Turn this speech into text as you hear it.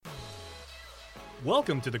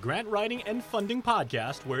Welcome to the Grant Writing and Funding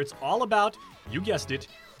Podcast, where it's all about, you guessed it,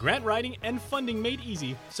 grant writing and funding made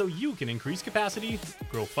easy so you can increase capacity,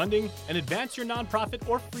 grow funding, and advance your nonprofit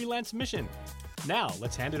or freelance mission. Now,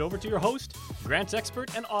 let's hand it over to your host, grants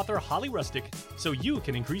expert and author Holly Rustick, so you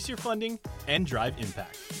can increase your funding and drive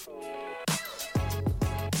impact.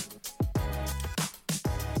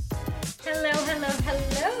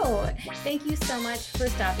 Hello. Thank you so much for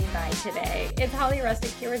stopping by today. It's Holly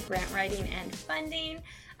Rustick here with Grant Writing and Funding.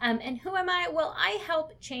 And who am I? Well, I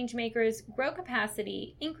help change makers grow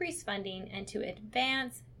capacity, increase funding, and to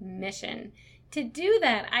advance mission. To do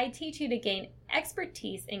that, I teach you to gain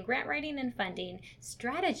expertise in grant writing and funding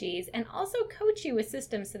strategies, and also coach you with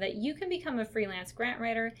systems so that you can become a freelance grant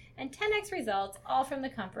writer and 10x results, all from the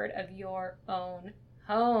comfort of your own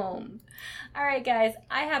home. All right, guys,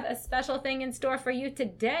 I have a special thing in store for you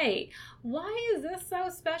today. Why is this so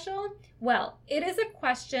special? Well, it is a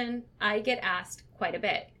question I get asked quite a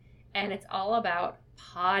bit, and it's all about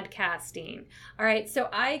podcasting. All right, so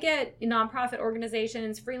I get nonprofit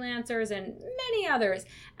organizations, freelancers, and many others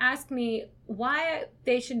ask me why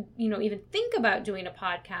they should, even think about doing a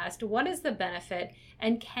podcast. What is the benefit,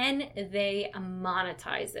 and can they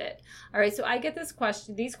monetize it? All right, so I get these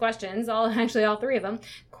questions, all three of them,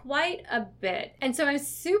 quite a bit. And so I'm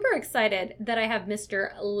super excited that I have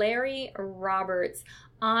Mr. Larry Roberts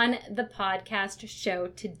on the podcast show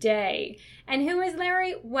today. And who is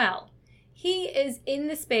Larry? Well, he is in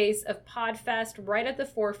the space of PodFest, right at the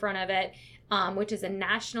forefront of it, which is a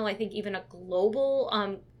national, I think even a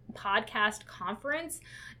global podcast conference.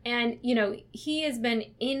 And, he has been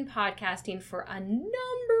in podcasting for a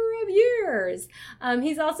number of years.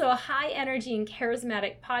 He's also a high energy and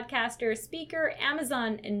charismatic podcaster, speaker,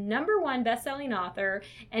 Amazon #1 bestselling author,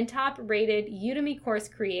 and top rated Udemy course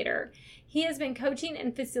creator. He has been coaching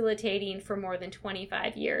and facilitating for more than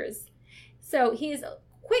 25 years. So he is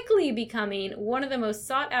quickly becoming one of the most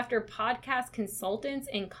sought after podcast consultants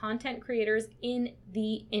and content creators in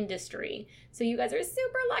the industry. So you guys are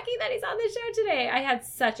super lucky that he's on the show today. I had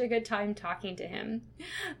such a good time talking to him.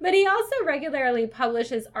 But he also regularly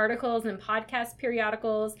publishes articles and podcast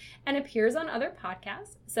periodicals and appears on other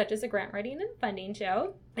podcasts, such as the Grant Writing and Funding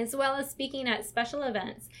Show, as well as speaking at special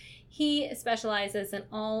events. He specializes in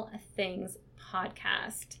all things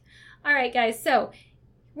podcast. All right, guys, so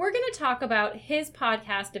we're going to talk about his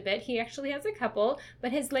podcast a bit. He actually has a couple,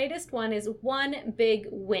 but his latest one is One Big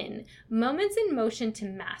Win, Moments in Motion to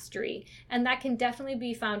Mastery. And that can definitely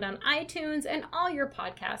be found on iTunes and all your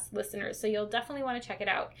podcast listeners. So you'll definitely want to check it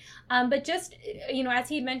out. But just, as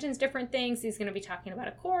he mentions different things, he's going to be talking about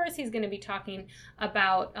a course. He's going to be talking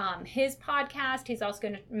about his podcast. He's also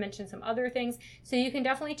going to mention some other things. So you can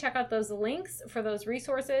definitely check out those links for those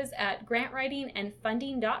resources at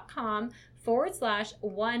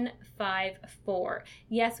grantwritingandfunding.com/154.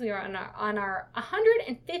 Yes, we are on our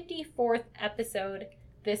 154th episode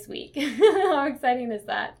this week. How exciting is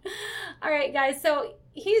that? All right, guys. So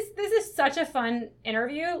this is such a fun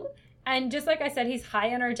interview. And just like I said, he's high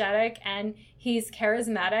energetic and he's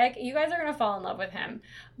charismatic. You guys are going to fall in love with him.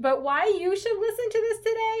 But why you should listen to this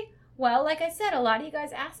today? Well, like I said, a lot of you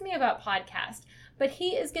guys asked me about podcasts, but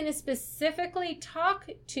he is going to specifically talk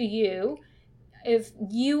to you if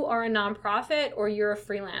you are a nonprofit or you're a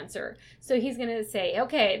freelancer. So he's going to say,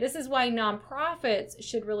 okay, this is why nonprofits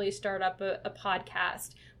should really start up a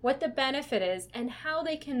podcast, what the benefit is, and how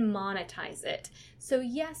they can monetize it. So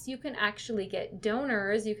yes, you can actually get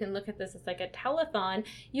donors. You can look at this as like a telethon.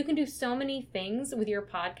 You can do so many things with your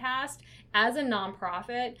podcast as a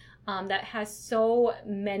nonprofit that has so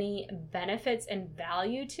many benefits and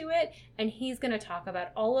value to it. And he's going to talk about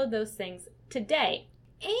all of those things today.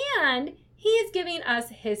 And he is giving us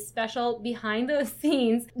his special behind the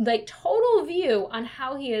scenes, total view on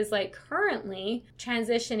how he is currently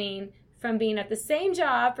transitioning from being at the same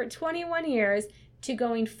job for 21 years to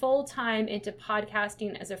going full time into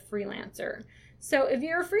podcasting as a freelancer. So if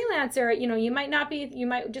you're a freelancer, you might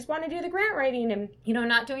just want to do the grant writing and,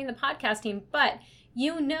 not doing the podcasting, but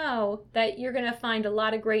that you're going to find a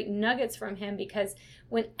lot of great nuggets from him, because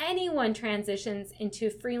when anyone transitions into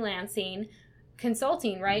freelancing,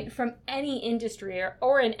 consulting, right, from any industry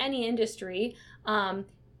or in any industry,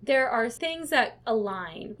 there are things that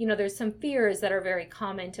align. There's some fears that are very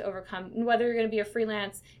common to overcome, whether you're going to be a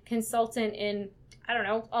freelance consultant in,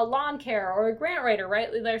 a lawn care or a grant writer,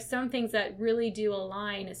 right? There's some things that really do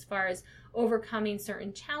align as far as overcoming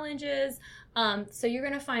certain challenges. So you're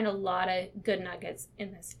going to find a lot of good nuggets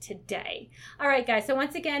in this today. All right, guys. So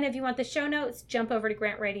once again, if you want the show notes, jump over to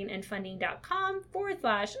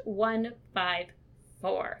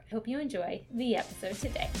grantwritingandfunding.com/154. Hope you enjoy the episode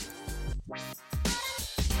today.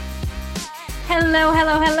 Hello,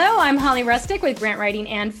 hello, hello. I'm Holly Rustick with Grant Writing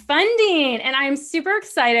and Funding, and I'm super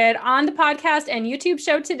excited. On the podcast and YouTube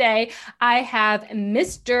show today, I have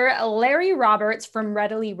Mr. Larry Roberts from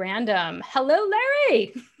Readily Random. Hello,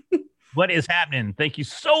 Larry. What is happening? Thank you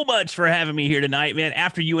so much for having me here tonight, man.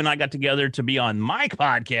 After you and I got together to be on my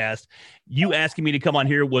podcast, you asking me to come on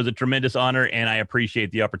here was a tremendous honor, and I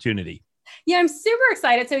appreciate the opportunity. Yeah, I'm super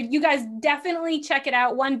excited. So you guys definitely check it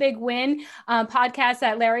out. One Big Win podcast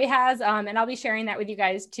that Larry has. And I'll be sharing that with you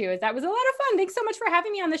guys too. That was a lot of fun. Thanks so much for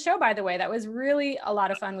having me on the show, by the way. That was really a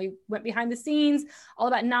lot of fun. We went behind the scenes, all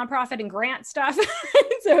about nonprofit and grant stuff.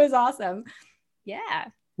 So it was awesome. Yeah.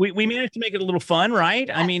 We managed to make it a little fun, right?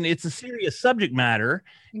 Yeah. I mean, it's a serious subject matter,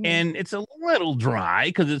 and it's a little dry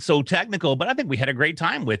because it's so technical, but I think we had a great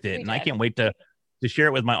time with it. I can't wait to share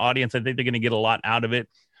it with my audience. I think they're going to get a lot out of it.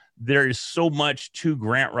 There is so much to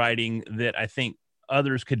grant writing that I think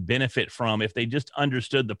others could benefit from if they just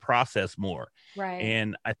understood the process more. Right.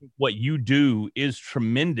 And I think what you do is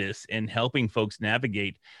tremendous in helping folks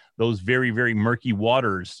navigate those very, very murky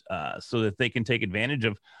waters so that they can take advantage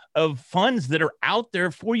of funds that are out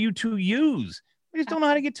there for you to use. We just don't know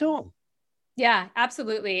how to get to them. Yeah,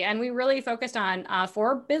 absolutely. And we really focused on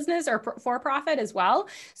for business or for profit as well.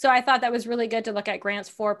 So I thought that was really good to look at grants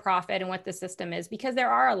for profit and what the system is, because there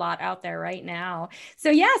are a lot out there right now. So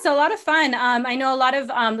yeah, so a lot of fun. I know a lot of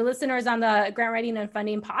the listeners on the Grant Writing and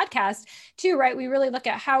Funding podcast too, right? We really look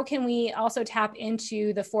at how can we also tap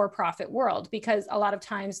into the for-profit world, because a lot of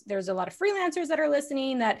times there's a lot of freelancers that are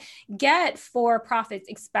listening that get for-profits,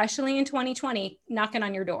 especially in 2020, knocking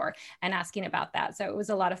on your door and asking about that. So it was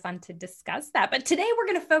a lot of fun to discuss that. But today we're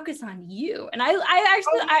going to focus on you. And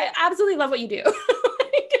I absolutely love what you do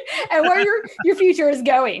and where your future is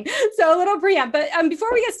going. So a little preempt, but before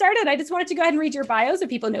we get started, I just wanted to go ahead and read your bio so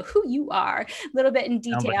people know who you are a little bit in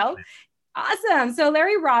detail. Awesome. So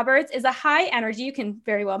Larry Roberts is a high energy, you can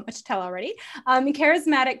very well much tell already,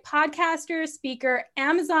 charismatic podcaster, speaker,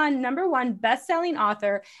 Amazon #1 best-selling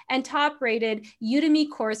author, and top-rated Udemy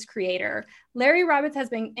course creator. Larry Roberts has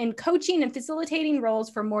been in coaching and facilitating roles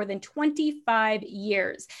for more than 25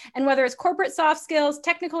 years. And whether it's corporate soft skills,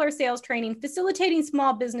 technical or sales training, facilitating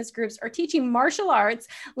small business groups, or teaching martial arts,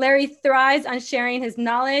 Larry thrives on sharing his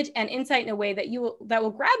knowledge and insight in a way that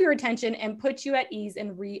will grab your attention and put you at ease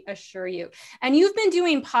and reassure you. And you've been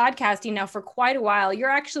doing podcasting now for quite a while. You're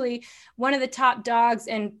actually one of the top dogs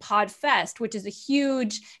in PodFest, which is a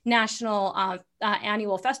huge national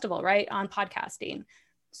annual festival, right, on podcasting.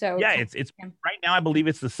 So yeah, it's right now, I believe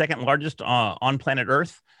it's the second largest on planet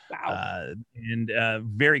Earth. Wow. And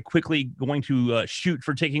very quickly going to shoot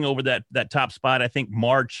for taking over that top spot. I think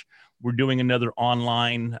March, we're doing another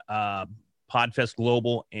online PodFest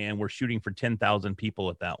Global, and we're shooting for 10,000 people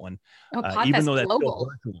at that one. PodFest even though that's Global. still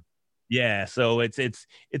virtual. Yeah, so it's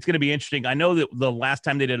going to be interesting. I know that the last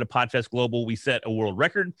time they did a PodFest Global, we set a world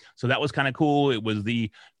record. So that was kind of cool. It was the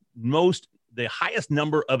highest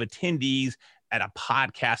number of attendees at a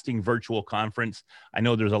podcasting virtual conference. I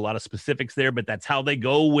know there's a lot of specifics there, but that's how they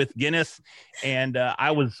go with Guinness. And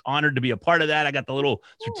I was honored to be a part of that. I got the little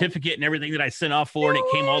certificate and everything that I sent off for, and it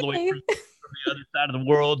came all the way from the other side of the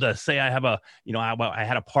world to say I have I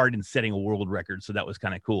had a part in setting a world record. So that was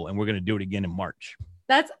kind of cool. And we're going to do it again in March.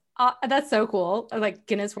 That's so cool. Like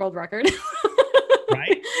Guinness World Record.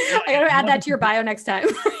 Right? I got to add that to your bio next time.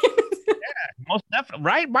 Yeah, most definitely.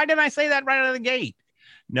 Right? Why didn't I say that right out of the gate?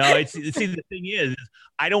 No, see, the thing is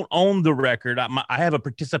I don't own the record. I have a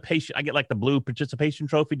participation. I get like the blue participation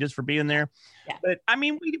trophy just for being there. Yeah. But I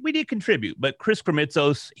mean, we did contribute. But Chris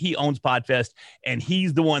Kremitzos, he owns PodFest, and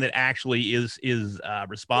he's the one that actually is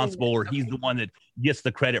responsible, or he's the one that gets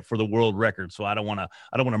the credit for the world record. So I don't want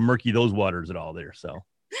to murky those waters at all there. So.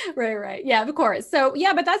 Right. Yeah, of course. So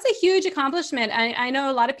yeah, but that's a huge accomplishment. I know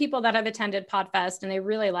a lot of people that have attended PodFest and they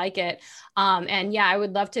really like it. And yeah, I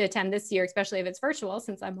would love to attend this year, especially if it's virtual,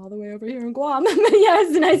 since I'm all the way over here in Guam. But yeah,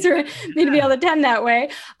 it's nice for me to be able to attend that way.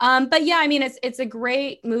 But yeah, I mean, it's a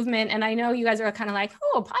great movement. And I know you guys are kind of like,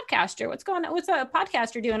 oh, podcaster, what's a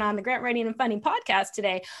podcaster doing on the Grant Writing and Funding podcast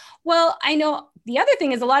today? Well, I know the other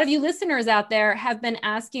thing is a lot of you listeners out there have been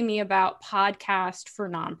asking me about podcast for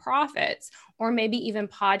nonprofits, or maybe even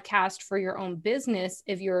podcast for your own business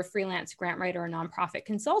if you're a freelance grant writer or nonprofit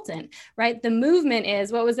consultant, right? The movement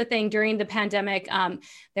is, what was the thing during the pandemic?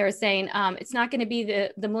 They were saying it's not going to be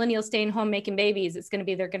the millennials staying home making babies. They're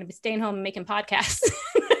going to be staying home and making podcasts.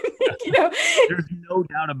 There's no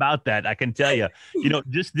doubt about that. I can tell you,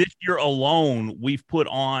 just this year alone, we've put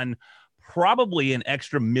on probably an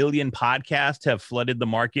extra 1 million podcasts have flooded the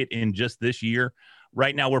market in just this year.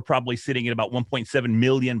 Right now, we're probably sitting at about 1.7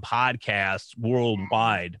 million podcasts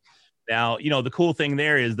worldwide Now, the cool thing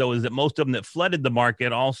there is that most of them that flooded the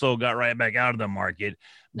market also got right back out of the market,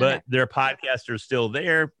 but Okay. their podcasts are still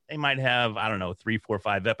there. They might have, I don't know, 3, 4,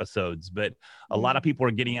 5 episodes, but a lot of people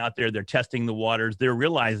are getting out there. They're testing the waters. They're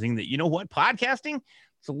realizing that, podcasting,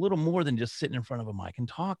 it's a little more than just sitting in front of a mic and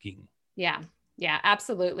talking. Yeah. Yeah,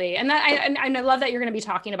 absolutely. And I love that you're going to be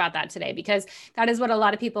talking about that today, because that is what a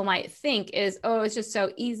lot of people might think is, oh, it's just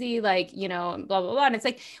so easy, like, blah, blah, blah. And it's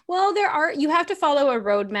like, well, you have to follow a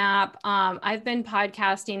roadmap. I've been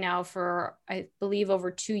podcasting now for, I believe, over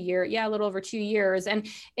 2 years. Yeah, a little over 2 years. And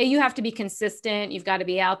you have to be consistent. You've got to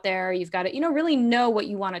be out there. You've got to, really know what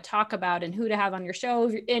you want to talk about and who to have on your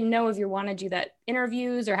show, and know if you want to do that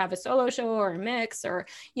interviews or have a solo show or a mix or,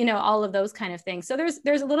 all of those kind of things. So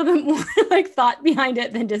there's a little bit more like thought behind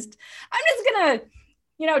it than just, I'm just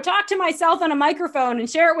gonna talk to myself on a microphone and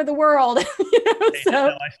share it with the world. So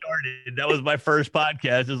I started. That was my first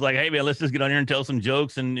podcast. It's like, hey man, let's just get on here and tell some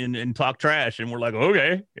jokes and talk trash. And we're like,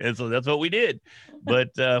 okay. And so that's what we did.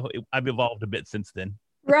 But I've evolved a bit since then.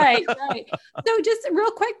 Right. So just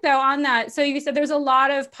real quick though on that. So you said there's a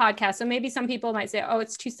lot of podcasts. So maybe some people might say, oh,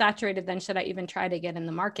 it's too saturated. Then should I even try to get in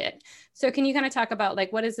the market? So can you kind of talk about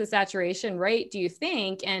like, what is the saturation rate, do you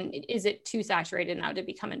think? And is it too saturated now to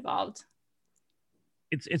become involved?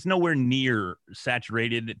 It's nowhere near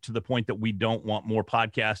saturated to the point that we don't want more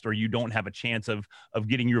podcasts, or you don't have a chance of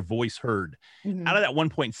getting your voice heard. Mm-hmm. Out of that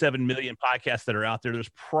 1.7 million podcasts that are out there, there's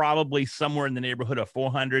probably somewhere in the neighborhood of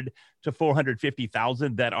 400 to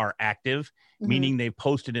 450,000 that are active, meaning they've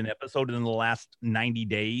posted an episode in the last 90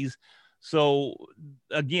 days. So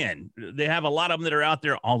again, they have a lot of them that are out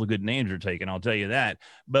there. All the good names are taken, I'll tell you that.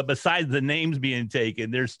 But besides the names being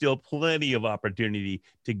taken, there's still plenty of opportunity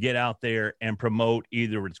to get out there and promote,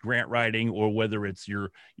 either it's grant writing or whether it's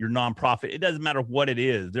your nonprofit. It doesn't matter what it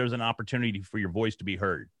is. There's an opportunity for your voice to be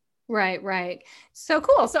heard. Right. So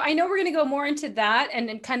cool. So I know we're going to go more into that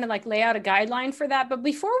and kind of like lay out a guideline for that. But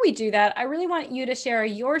before we do that, I really want you to share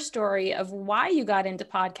your story of why you got into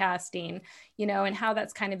podcasting, and how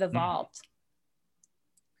that's kind of evolved.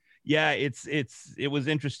 Yeah, it was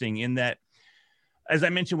interesting in that, as I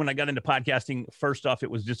mentioned, when I got into podcasting, first off,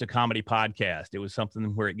 it was just a comedy podcast. It was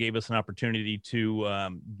something where it gave us an opportunity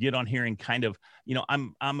to get on here and kind of,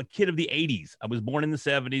 I'm a kid of the 80s. I was born in the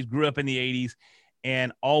 70s, grew up in the 80s.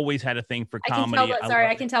 And always had a thing for comedy.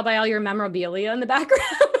 I can tell by all your memorabilia in the background.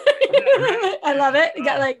 I love it. You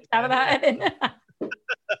got like Jabba the Hutt.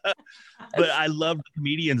 But I loved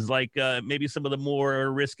comedians like maybe some of the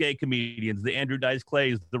more risque comedians, the Andrew Dice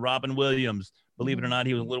Clays, the Robin Williams. Believe it or not,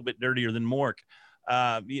 he was a little bit dirtier than Mork.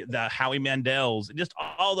 The Howie Mandels, just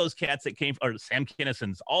all those cats that came, or Sam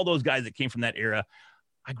Kinnison's, all those guys that came from that era.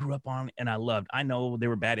 I grew up on and I loved. I know they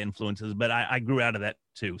were bad influences, but I grew out of that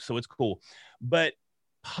too. So it's cool. But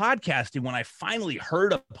podcasting, when I finally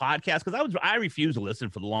heard a podcast, because I refused to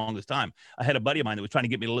listen for the longest time. I had a buddy of mine that was trying to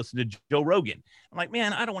get me to listen to Joe Rogan. I'm like,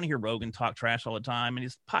 man, I don't want to hear Rogan talk trash all the time. And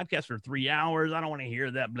his podcast for 3 hours. I don't want to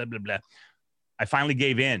hear that, blah, blah, blah. I finally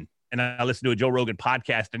gave in and I listened to a Joe Rogan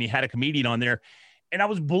podcast, and he had a comedian on there. And I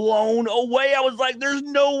was blown away. I was like, there's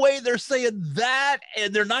no way they're saying that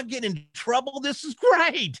and they're not getting in trouble. This is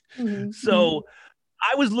great. So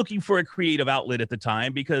I was looking for a creative outlet at the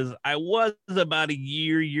time, because I was about a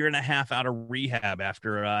year and a half out of rehab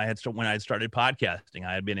after when I had started podcasting.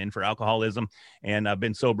 I had been in for alcoholism, and I've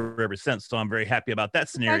been sober ever since. So I'm very happy about that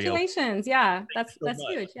scenario. Congratulations. Yeah, that's much.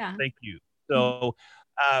 huge. Yeah. Thank you. So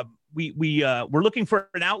we're looking for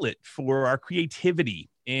an outlet for our creativity,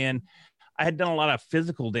 and I had done a lot of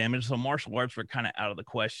physical damage, so martial arts were kind of out of the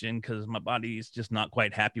question, because my body is just not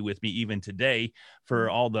quite happy with me even today for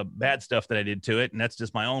all the bad stuff that I did to it, and that's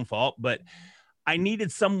just my own fault. But I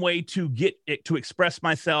needed some way to get it, to express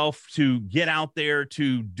myself, to get out there,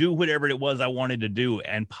 to do whatever it was I wanted to do,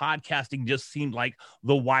 and podcasting just seemed like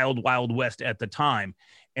the wild, wild west at the time.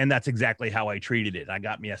 And that's exactly how I treated it. I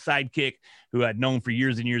got me a sidekick who I'd known for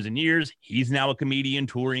years and years and years. He's now a comedian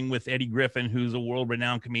touring with Eddie Griffin, who's a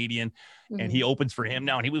world-renowned comedian, and he opens for him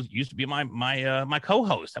now. And he used to be my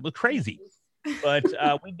co-host. That was crazy. But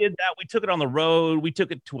we did that. We took it on the road. We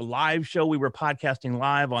took it to a live show. We were podcasting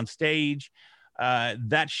live on stage.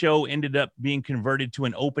 That show ended up being converted to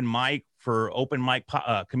an open mic for open mic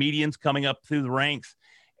comedians coming up through the ranks.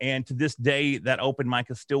 And to this day, that open mic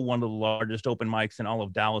is still one of the largest open mics in all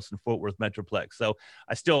of Dallas and Fort Worth Metroplex. So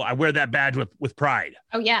I wear that badge with pride.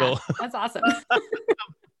 Oh yeah, so, that's awesome. I'm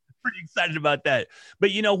pretty excited about that. But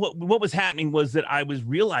what was happening was that I was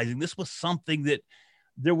realizing this was something that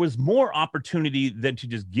there was more opportunity than to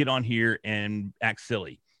just get on here and act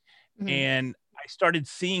silly. And I started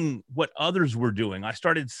seeing what others were doing. I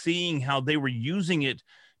started seeing how they were using it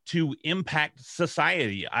to impact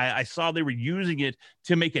society. I saw they were using it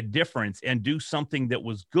to make a difference and do something that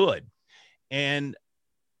was good. And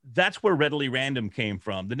that's where Readily Random came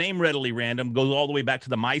from. The name Readily Random goes all the way back to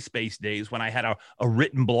the MySpace days when I had a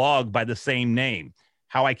written blog by the same name.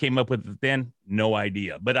 How I came up with it then, no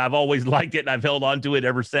idea. But I've always liked it and I've held on to it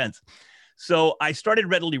ever since. So I started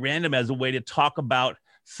Readily Random as a way to talk about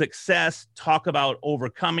success, talk about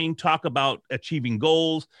overcoming, talk about achieving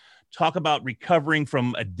goals, talk about recovering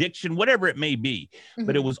from addiction, whatever it may be.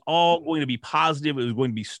 But it was all going to be positive. It was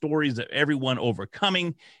going to be stories of everyone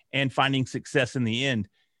overcoming and finding success in the end.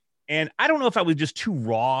 And I don't know if I was just too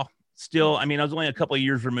raw still. I mean, I was only a couple of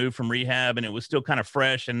years removed from rehab and it was still kind of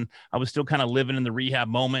fresh and I was still kind of living in the rehab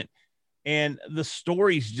moment. And the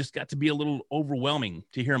stories just got to be a little overwhelming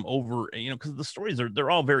to hear them over, because the stories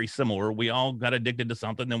they're all very similar. We all got addicted to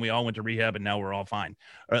something, then we all went to rehab and now we're all fine.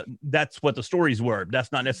 That's what the stories were.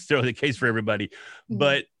 That's not necessarily the case for everybody,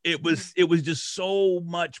 but it was just so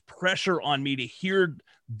much pressure on me to hear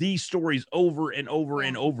these stories over and over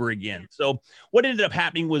and over again. So what ended up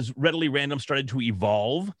happening was Readily Random started to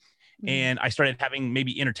evolve. And I started having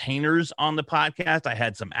maybe entertainers on the podcast. I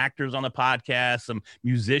had some actors on the podcast, some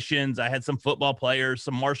musicians. I had some football players,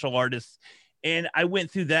 some martial artists. And I went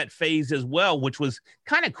through that phase as well, which was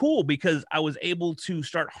kind of cool because I was able to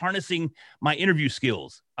start harnessing my interview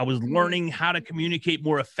skills. I was learning how to communicate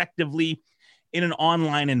more effectively in an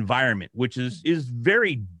online environment, which is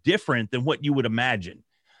very different than what you would imagine.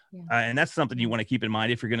 And that's something you want to keep in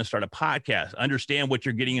mind if you're going to start a podcast. Understand what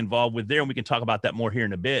you're getting involved with there. And we can talk about that more here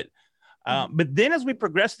in a bit. But then as we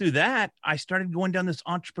progressed through that, I started going down this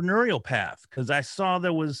entrepreneurial path because I saw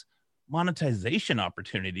there was monetization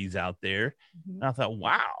opportunities out there. And I thought,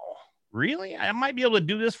 wow, really? I might be able to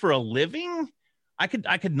do this for a living. I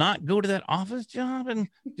could not go to that office job and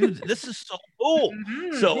dude, this is so cool.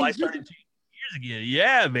 So I started 2 years ago.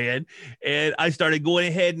 Yeah, man. And I started going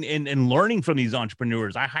ahead and learning from these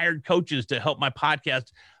entrepreneurs. I hired coaches to help my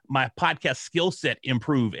podcast skill set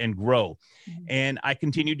improve and grow. And I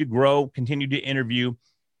continued to grow, continued to interview.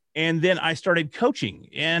 And then I started coaching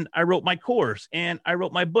and I wrote my course and I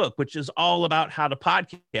wrote my book, which is all about how to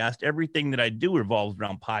podcast. Everything that I do revolves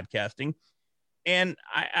around podcasting. And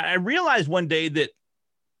I realized one day that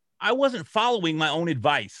I wasn't following my own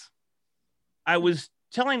advice. I was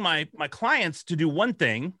telling my clients to do one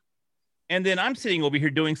thing, and then I'm sitting over here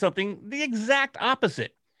doing something the exact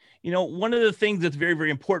opposite. One of the things that's very,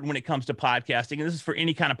 very important when it comes to podcasting, and this is for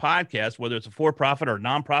any kind of podcast, whether it's a for-profit or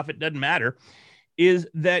nonprofit, doesn't matter, is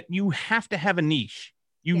that you have to have a niche.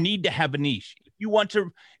 You need to have a niche. If you want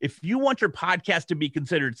your podcast to be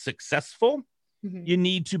considered successful, you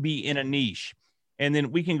need to be in a niche. And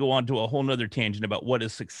then we can go on to a whole nother tangent about what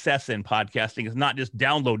is success in podcasting. It's not just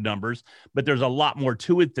download numbers, but there's a lot more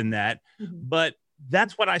to it than that. But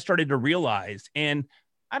that's what I started to realize. And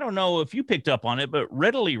I don't know if you picked up on it, but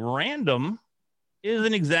Readily Random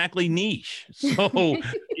isn't exactly niche. So,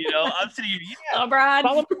 I'm sitting here, Brad.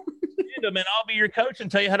 Follow me Random and I'll be your coach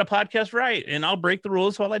and tell you how to podcast right. And I'll break the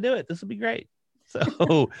rules while I do it. This will be great.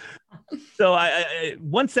 So I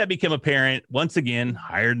once that became apparent, once again,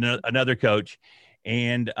 hired another coach.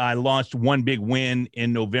 And I launched One Big Win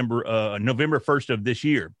in November 1st of this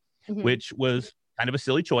year, which was kind of a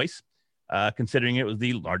silly choice. Considering it was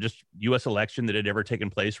the largest U.S. election that had ever taken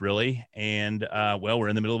place, really. And, we're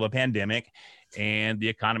in the middle of a pandemic and the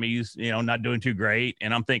economy's, not doing too great.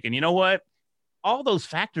 And I'm thinking, you know what? All those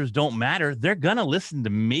factors don't matter. They're going to listen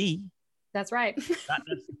to me. That's right.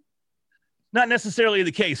 Not necessarily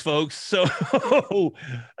the case, folks. So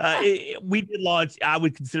we did launch. I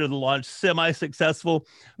would consider the launch semi-successful.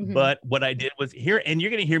 But what I did was here, and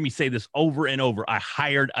you're going to hear me say this over and over, I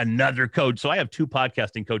hired another coach. So I have 2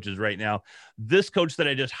 podcasting coaches right now. This coach that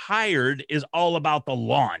I just hired is all about the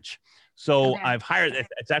launch. So I've hired,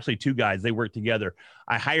 it's actually 2 guys. They work together.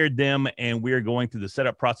 I hired them and we're going through the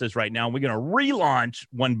setup process right now. We're going to relaunch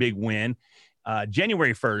One Big Win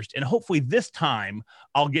January 1st. And hopefully this time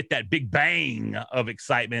I'll get that big bang of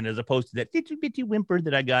excitement as opposed to that itty bitty whimper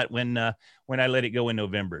that I got when I let it go in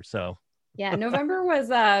November. So yeah, November was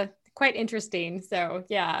quite interesting. So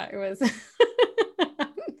yeah, it was.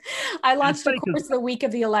 I launched a course the week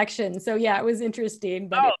of the election. So yeah, it was interesting.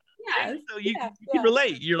 But so you can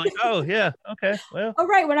relate. You're like, oh yeah, okay, well. Oh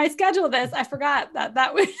right, when I scheduled this, I forgot that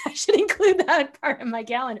I should include that part in my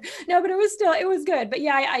calendar. No, but it was good. But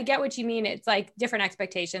yeah, I get what you mean. It's like different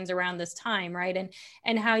expectations around this time, right?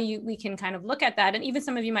 And how we can kind of look at that. And even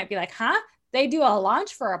some of you might be like, huh? They do a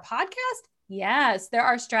launch for a podcast? Yes, there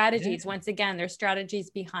are strategies. Once again, there's strategies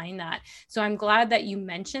behind that. So I'm glad that you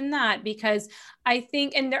mentioned that, because I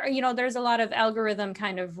think, and there, there's a lot of algorithm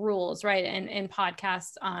kind of rules, right? And in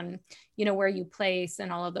podcasts on, where you place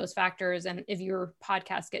and all of those factors. And if your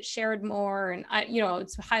podcast gets shared more and,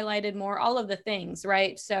 it's highlighted more, all of the things,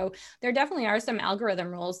 right? So there definitely are some algorithm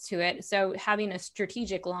rules to it. So having a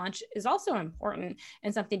strategic launch is also important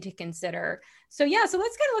and something to consider. So yeah, so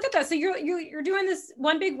let's kind of look at that. So you're doing this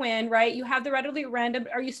one big win, right? You have the readily random.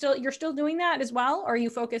 You're still doing that as well? Or are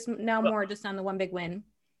you focused now more just on the one big win?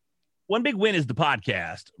 One big win is the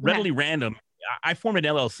podcast. Readily Random. I formed an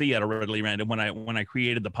LLC out of Readily Random when I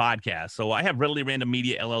created the podcast. So I have Readily Random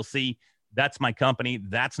Media LLC. That's my company.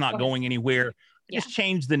 That's not going anywhere. Just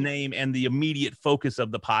change the name and the immediate focus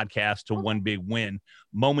of the podcast to One Big Win,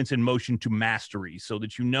 Moments in Motion to Mastery, so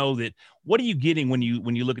that you know that what are you getting when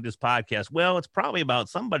you look at this podcast? Well, it's probably about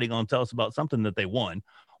somebody going to tell us about something that they won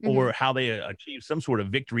or how they achieved some sort of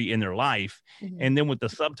victory in their life. And then with the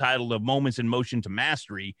subtitle of Moments in Motion to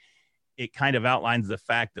Mastery, it kind of outlines the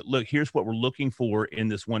fact that, look, here's what we're looking for in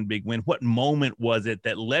this one big win. What moment was it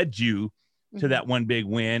that led you to that one big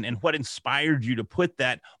win, and what inspired you to put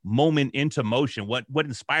that moment into motion? What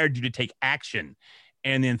inspired you to take action?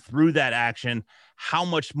 And then through that action, how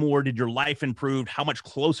much more did your life improve? How much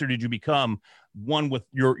closer did you become one with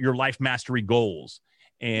your life mastery goals?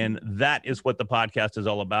 And that is what the podcast is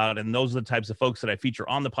all about. And those are the types of folks that I feature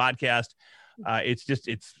on the podcast.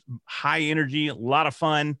 It's high energy, a lot of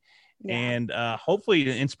fun, and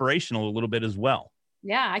hopefully inspirational a little bit as well.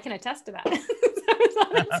 Yeah, I can attest to that.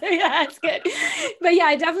 So yeah, it's good. But yeah,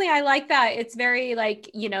 I like that. It's very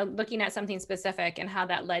looking at something specific and how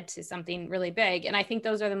that led to something really big. And I think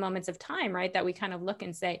those are the moments of time, right? That we kind of look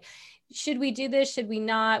and say, should we do this? Should we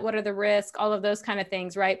not? What are the risks? All of those kind of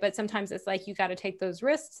things, right? But sometimes it's like, you got to take those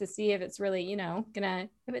risks to see if it's really,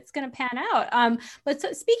 if it's going to pan out. But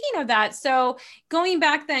so, speaking of that, so going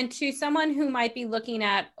back then to someone who might be looking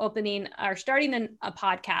at opening or starting a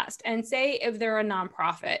podcast, and say if they're a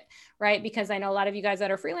nonprofit, right? Because I know a lot of you guys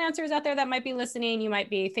that are freelancers out there that might be listening, you might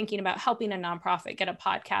be thinking about helping a nonprofit get a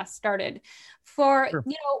podcast started.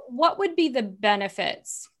 What would be the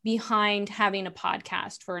benefits behind having a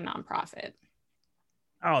podcast for a nonprofit?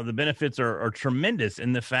 Oh, the benefits are tremendous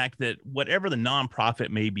in the fact that whatever the nonprofit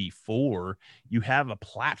may be for, you have a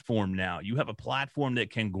platform now. You have a platform that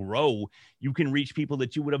can grow. You can reach people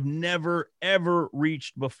that you would have never, ever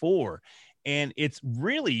reached before. And it's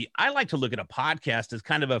really, I like to look at a podcast as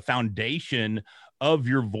kind of a foundation of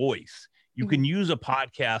your voice. You can use a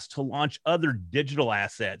podcast to launch other digital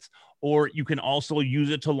assets, or you can also use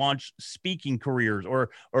it to launch speaking careers or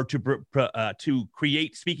to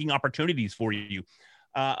create speaking opportunities for you.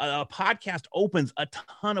 A podcast opens a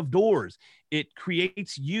ton of doors. It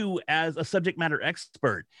creates you as a subject matter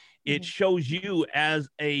expert. It shows you as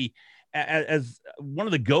one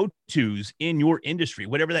of the go-tos in your industry,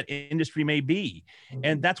 whatever that industry may be.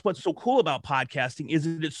 And that's what's so cool about podcasting, is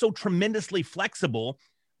that it's so tremendously flexible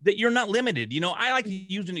that you're not limited. I like to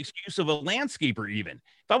use an excuse of a landscaper. Even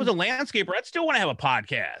if I was a landscaper, I'd still want to have a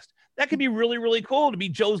podcast. That could be really, really cool to be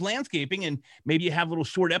Joe's Landscaping. And maybe you have little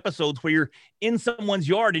short episodes where you're in someone's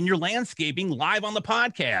yard and you're landscaping live on the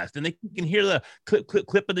podcast, and they can hear the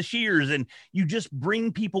clip of the shears, and you just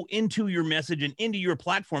bring people into your message and into your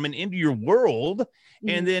platform and into your world.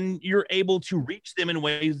 And then you're able to reach them in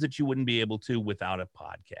ways that you wouldn't be able to without a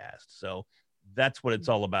podcast. So that's what it's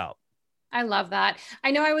all about. I love that.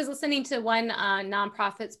 I know I was listening to one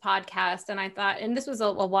nonprofits podcast, and I thought, and this was a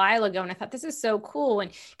while ago, and I thought, this is so cool.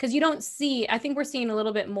 And because you don't see, I think we're seeing a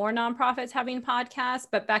little bit more nonprofits having podcasts,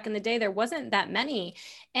 but back in the day, there wasn't that many.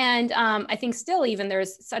 And I think still, even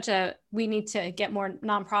there's we need to get more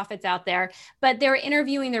nonprofits out there, but they're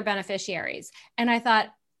interviewing their beneficiaries. And I thought,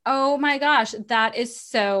 oh my gosh, that is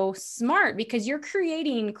so smart, because you're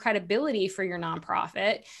creating credibility for your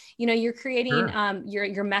nonprofit. You're creating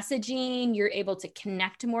your messaging, you're able to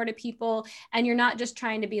connect more to people, and you're not just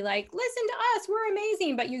trying to be like, listen to us, we're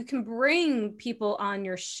amazing, but you can bring people on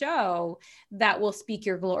your show that will speak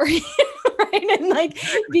your glory, right? And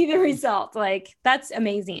be the result. That's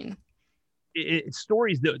amazing. It's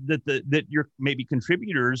stories that your maybe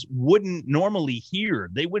contributors wouldn't normally hear.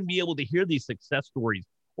 They wouldn't be able to hear these success stories,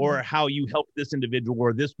 or how you help this individual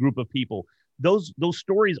or this group of people. Those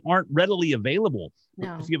stories aren't readily available.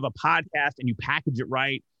 No. If you have a podcast and you package it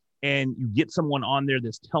right, and you get someone on there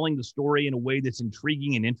that's telling the story in a way that's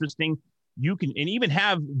intriguing and interesting, you can, and even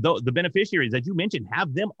have the beneficiaries that you mentioned,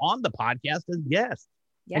 have them on the podcast as guests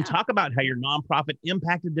and talk about how your nonprofit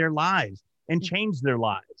impacted their lives and changed their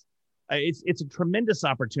lives. It's a tremendous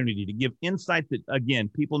opportunity to give insight that, again,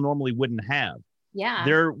 people normally wouldn't have. Yeah.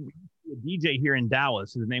 a DJ here in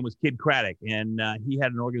Dallas. His name was Kid Craddock, and he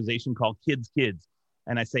had an organization called Kids.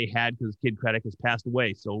 And I say had because Kid Craddock has passed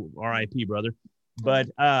away. So RIP, brother. But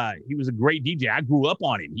he was a great DJ. I grew up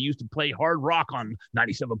on him. He used to play hard rock on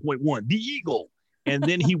 97.1, The Eagle. And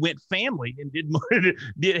then he went family and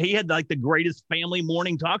he had like the greatest family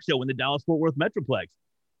morning talk show in the Dallas-Fort Worth Metroplex.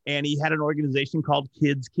 And he had an organization called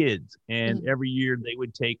Kids. And every year they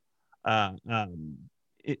would take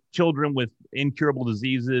children with incurable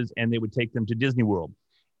diseases and they would take them to Disney World.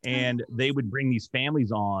 And they would bring these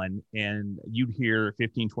families on, and you'd hear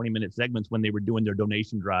 15, 20-minute segments when they were doing their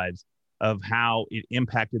donation drives of how it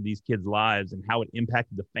impacted these kids' lives and how it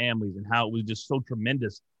impacted the families and how it was just so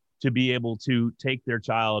tremendous to be able to take their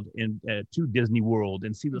child to Disney World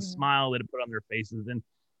and see the smile that it put on their faces. And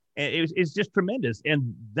it's just tremendous.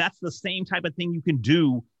 And that's the same type of thing you can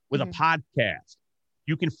do with a podcast.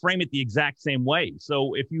 You can frame it the exact same way.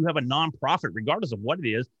 So if you have a nonprofit, regardless of what it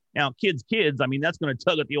is, now kids, I mean, that's going to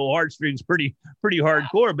tug at the old heartstrings pretty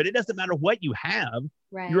hardcore, but it doesn't matter what you have.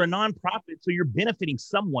 Right. You're a nonprofit, so you're benefiting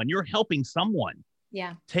someone. You're helping someone.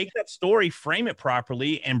 Yeah. Take that story, frame it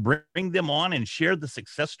properly, and bring them on and share the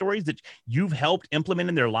success stories that you've helped implement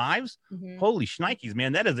in their lives. Holy shnikes,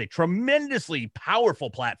 man, that is a tremendously powerful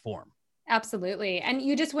platform. Absolutely. And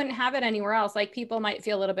you just wouldn't have it anywhere else. Like people might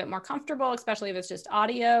feel a little bit more comfortable, especially if it's just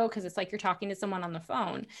audio, because it's like you're talking to someone on the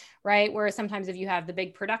phone, right? Whereas sometimes if you have the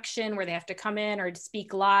big production where they have to come in or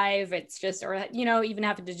speak live, it's just, or, even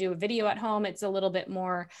having to do a video at home, it's a little bit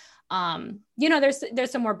more,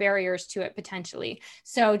 there's some more barriers to it potentially.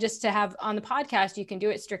 So just to have on the podcast, you can do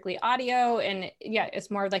it strictly audio, and it's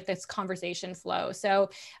more like this conversation flow. So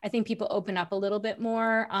I think people open up a little bit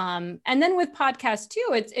more. And then with podcasts too,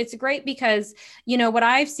 it's great because, what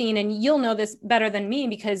I've seen, and you'll know this better than me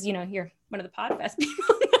because, you're one of the podcast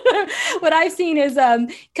people. What I've seen is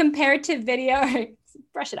compared to video,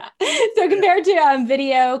 brush it up. So compared to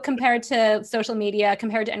video, compared to social media,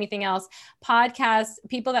 compared to anything else, podcasts,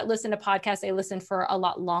 people that listen to podcasts, they listen for a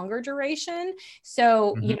lot longer duration.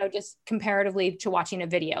 So, just comparatively to watching a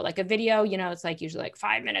video, like a video, it's like usually like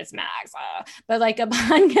 5 minutes max, but like a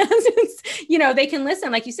podcast, it's, they can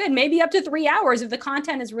listen, like you said, maybe up to 3 hours if the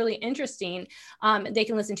content is really interesting. They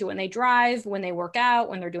can listen to when they drive, when they work out,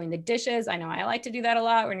 when they're doing the dishes. I know I like to do that a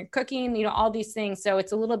lot when you're cooking, all these things. So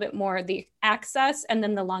it's a little bit more the access, and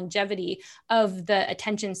then the longevity of the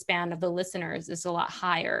attention span of the listeners is a lot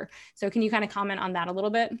higher. So can you kind of comment on that a little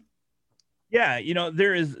bit? Yeah,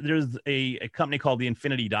 there's a company called the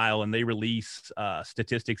Infinity Dial, and they release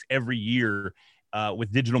statistics every year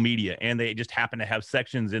with digital media, and they just happen to have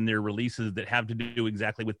sections in their releases that have to do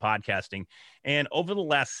exactly with podcasting. And over the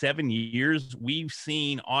last 7 years, we've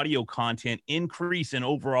seen audio content increase in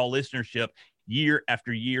overall listenership year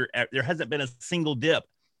after year. There hasn't been a single dip.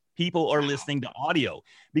 People are listening to audio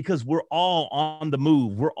because we're all on the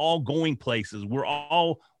move. We're all going places. We're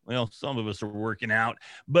all, some of us are working out,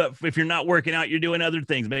 but if you're not working out, you're doing other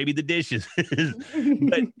things, maybe the dishes. But the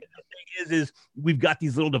thing is we've got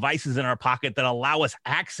these little devices in our pocket that allow us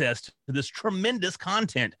access to this tremendous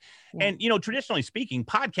content. Yeah. And, traditionally speaking,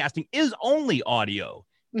 podcasting is only audio.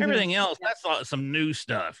 Everything else, that's some new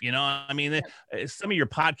stuff, I mean, some of your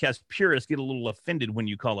podcast purists get a little offended when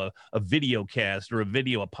you call a video cast or a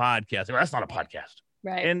video a podcast. Well, that's not a podcast.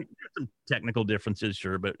 Right. And there's some technical differences,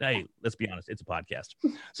 sure, but hey, let's be honest, it's a podcast.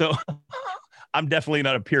 So I'm definitely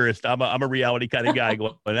not a purist. I'm a reality kind of guy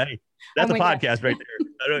going, hey, that's a podcast right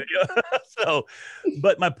there. So,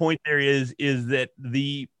 but my point there is that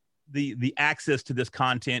the access to this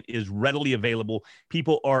content is readily available.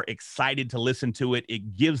 People are excited to listen to it.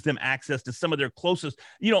 It gives them access to some of their closest,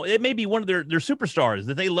 it may be one of their superstars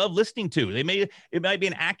that they love listening to. It might be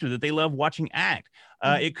an actor that they love watching act.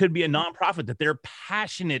 It could be a nonprofit that they're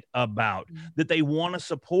passionate about, that they want to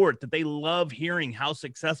support, that they love hearing how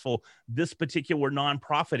successful this particular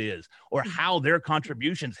nonprofit is, or how their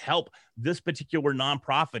contributions help this particular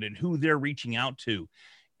nonprofit and who they're reaching out to.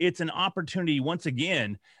 It's an opportunity, once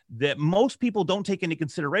again, that most people don't take into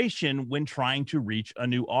consideration when trying to reach a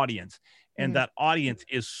new audience. And that audience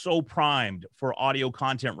is so primed for audio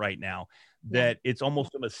content right now that it's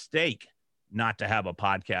almost a mistake not to have a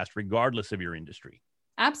podcast, regardless of your industry.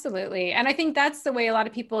 Absolutely. And I think that's the way a lot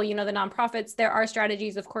of people, the nonprofits, there are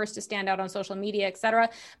strategies, of course, to stand out on social media, et cetera,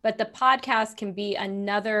 but the podcast can be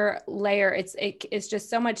another layer. It's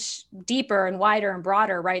just so much deeper and wider and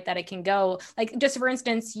broader, right? That it can go, like, just for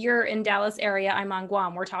instance, you're in Dallas area, I'm on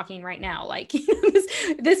Guam, we're talking right now, like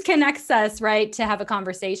this connects us, right? To have a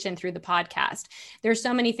conversation through the podcast. There's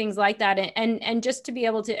so many things like that. And just to be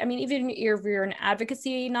able to, I mean, even if you're an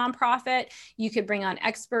advocacy nonprofit, you could bring on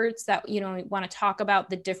experts that, want to talk about about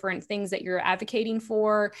the different things that you're advocating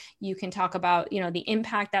for. You can talk about, you know, the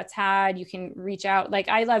impact that's had. You can reach out. Like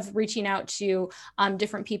I love reaching out to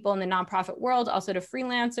different people in the nonprofit world, also to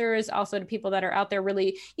freelancers, also to people that are out there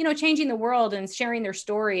really, you know, changing the world and sharing their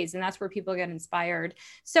stories. And that's where people get inspired.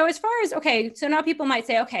 So as far as, okay, so now people might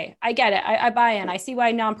say, okay, I get it. I buy in. I see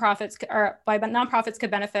why nonprofits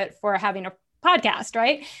could benefit for having a podcast,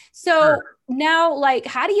 right? So Sure. now, like,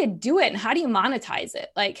 how do you do it and how do you monetize it?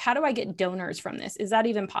 Like, how do I get donors from this? Is that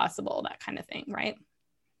even possible? That kind of thing, right?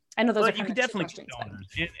 I know those are You kind can of two definitely questions. get donors.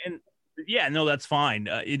 And yeah, no, that's fine.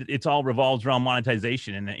 It's all revolves around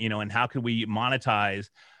monetization and, you know, and how could we monetize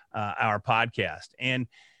our podcast? And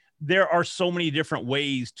there are so many different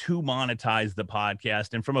ways to monetize the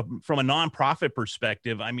podcast. And from a nonprofit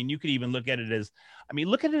perspective, I mean, you could even look at it as,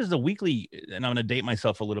 look at it as a weekly, and I'm going to date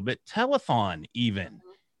myself a little bit, telethon even.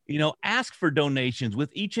 You know, ask for donations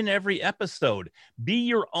with each and every episode. Be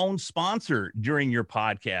your own sponsor during your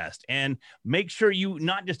podcast and make sure you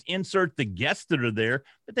not just insert the guests that are there,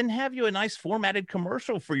 but then have you a nice formatted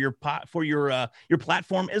commercial for your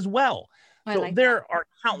platform as well. So there are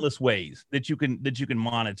countless ways that you can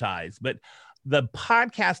monetize, but the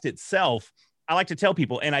podcast itself, I like to tell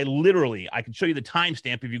people, and I can show you the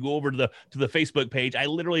timestamp if you go over to the Facebook page. I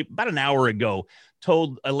literally about an hour ago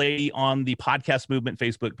told a lady on the Podcast Movement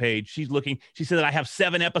Facebook page, she said that I have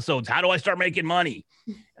 7 episodes. How do I start making money?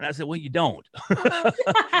 And I said, well, you don't.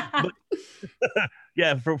 But,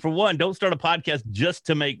 yeah, for one, don't start a podcast just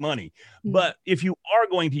to make money. But if you are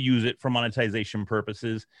going to use it for monetization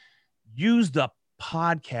purposes, use the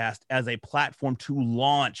podcast as a platform to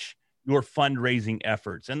launch your fundraising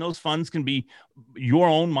efforts. And those funds can be your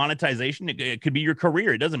own monetization. It could be your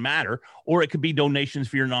career. It doesn't matter. Or it could be donations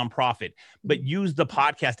for your nonprofit. But use the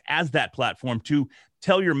podcast as that platform to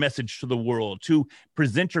tell your message to the world, to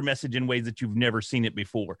present your message in ways that you've never seen it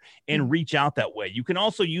before, and reach out that way. You can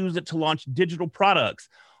also use it to launch digital products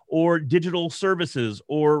or digital services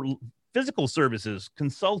or physical services,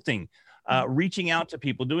 consulting, reaching out to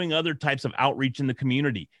people, doing other types of outreach in the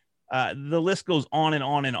community. The list goes on and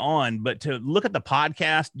on and on. But to look at the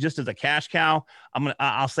podcast just as a cash cow,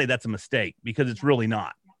 I'll say that's a mistake because it's really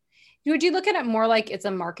not. Would you look at it more like it's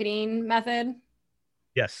a marketing method?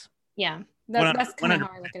 Yes. Yeah. That's kind of how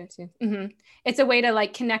I look at it too. Mm-hmm. It's a way to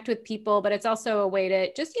like connect with people, but it's also a way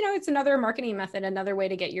to just, you know, it's another marketing method, another way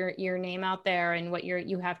to get your name out there and what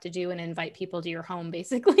you have to do and invite people to your home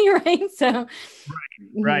basically. Right. So.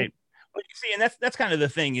 Right. Well, you see, and that's kind of the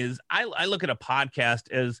thing is I look at a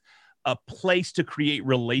podcast as a place to create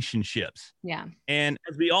relationships. Yeah. And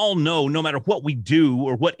as we all know, no matter what we do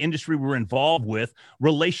or what industry we're involved with,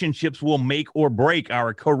 relationships will make or break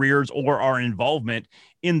our careers or our involvement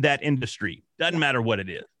in that industry. Doesn't matter what it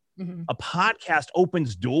is. A podcast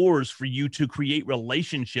opens doors for you to create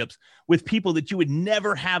relationships with people that you would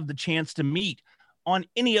never have the chance to meet on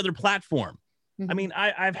any other platform. I mean,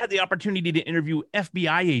 I've had the opportunity to interview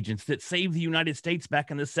FBI agents that saved the United States back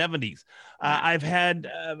in the 70s. I've had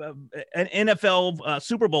an NFL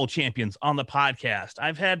Super Bowl champions on the podcast.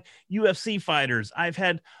 I've had UFC fighters. I've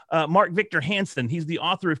had Mark Victor Hansen. He's the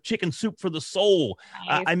author of Chicken Soup for the Soul.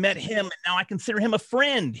 Nice. I met him, and now I consider him a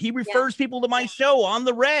friend. He refers people to my show on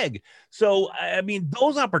the reg. So, I mean,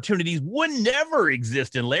 those opportunities would never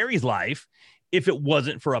exist in Larry's life if it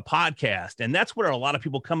wasn't for a podcast. And that's where a lot of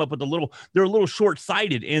people come up with they're a little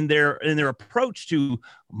short-sighted in their approach to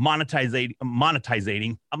monetizing.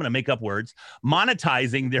 I'm going to make up words,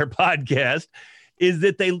 monetizing their podcast is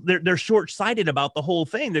that they're short-sighted about the whole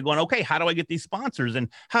thing. They're going, okay, how do I get these sponsors and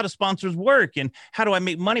how do sponsors work? And how do I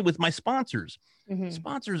make money with my sponsors?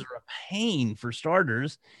 Sponsors are a pain for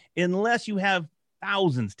starters, unless you have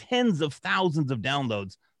thousands, tens of thousands of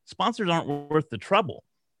downloads. Sponsors aren't worth the trouble.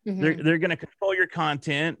 They're going to control your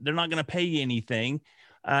content. They're not going to pay you anything.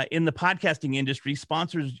 In the podcasting industry,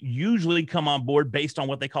 sponsors usually come on board based on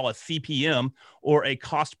what they call a CPM or a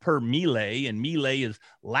cost per mille. And mille is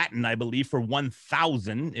Latin, I believe, for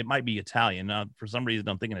 1,000. It might be Italian. For some reason,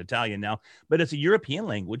 I'm thinking Italian now, but it's a European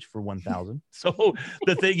language for 1,000. So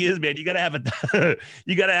the thing is, man, you got to have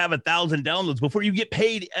 1,000 downloads before you get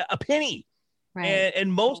paid a penny. Right.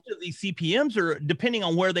 And most of these CPMs are depending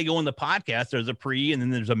on where they go in the podcast. There's a pre, and then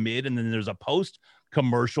there's a mid, and then there's a post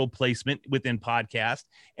commercial placement within podcast.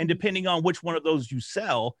 And depending on which one of those you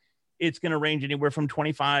sell, it's going to range anywhere from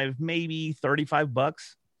 25, maybe $35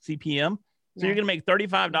 CPM. So you're going to make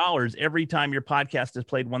 $35 every time your podcast is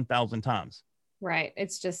played 1,000 times. Right.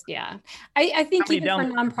 It's just, yeah. I think even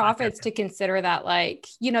for nonprofits to consider that, like,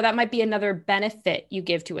 that might be another benefit you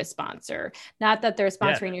give to a sponsor. Not that they're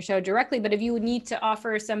sponsoring your show directly, but if you need to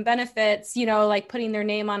offer some benefits, like putting their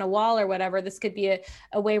name on a wall or whatever, this could be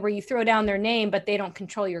a way where you throw down their name, but they don't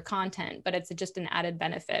control your content, but it's just an added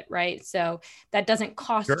benefit, right? So that doesn't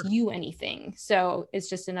cost you anything. So it's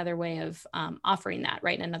just another way of offering that,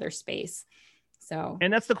 right, in another space. So,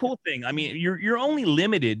 and that's the cool thing. I mean, you're only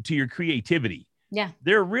limited to your creativity. Yeah.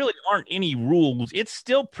 There really aren't any rules. It's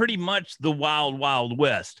still pretty much the wild, wild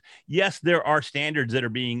west. Yes, there are standards that are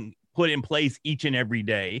being put in place each and every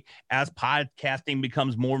day as podcasting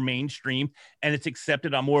becomes more mainstream and it's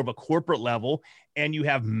accepted on more of a corporate level. And you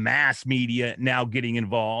have mass media now getting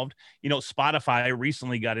involved. Spotify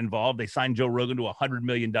recently got involved. They signed Joe Rogan to a $100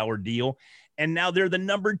 million deal. And now they're the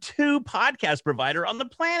number 2 podcast provider on the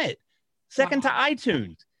planet, second to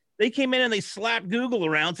iTunes. They came in and they slapped Google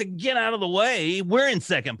around, said, get out of the way. We're in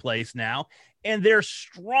second place now. And they're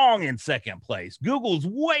strong in second place. Google's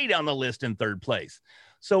way down the list in third place.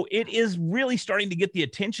 So it is really starting to get the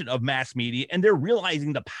attention of mass media, and they're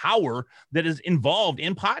realizing the power that is involved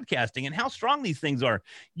in podcasting and how strong these things are.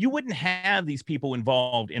 You wouldn't have these people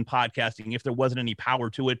involved in podcasting if there wasn't any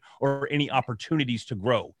power to it or any opportunities to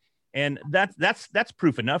grow. And that's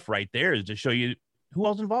proof enough right there, is to show you who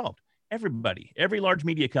else is involved. Everybody, every large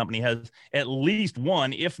media company has at least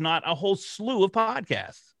one, if not a whole slew of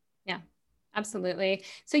podcasts. Yeah, absolutely.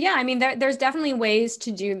 So yeah, I mean, there's definitely ways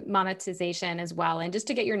to do monetization as well. And just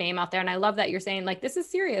to get your name out there. And I love that you're saying, like, this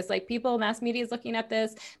is serious. Like, mass media is looking at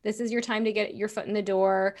this. This is your time to get your foot in the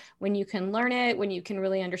door, when you can learn it, when you can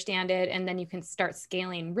really understand it, and then you can start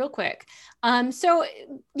scaling real quick. So,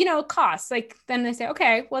 costs, like, then they say,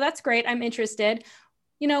 okay, well, that's great. I'm interested.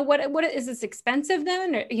 What is this expensive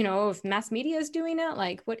then? Or, if mass media is doing it,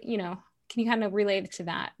 like, what, can you kind of relate to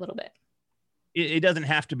that a little bit? It doesn't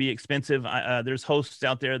have to be expensive. There's hosts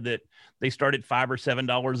out there that they start at $5 or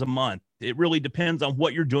 $7 a month. It really depends on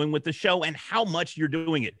what you're doing with the show and how much you're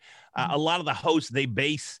doing it. A lot of the hosts, they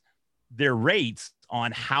base their rates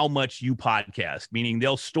on how much you podcast, meaning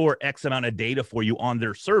they'll store X amount of data for you on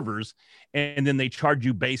their servers, and then they charge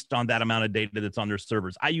you based on that amount of data that's on their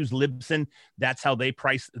servers. I use Libsyn. That's how they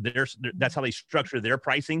price that's how they structure their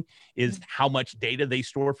pricing, is how much data they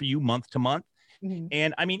store for you month to month. Mm-hmm.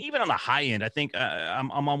 And I mean, even on the high end, I think I'm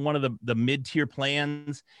on one of the mid-tier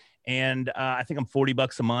plans, and I think I'm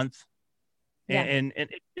 $40 a month. Yeah. And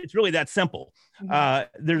it's really that simple.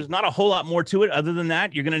 Mm-hmm. There's not a whole lot more to it other than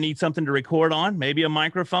that. You're going to need something to record on, maybe a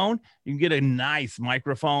microphone. You can get a nice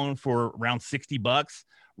microphone for around $60.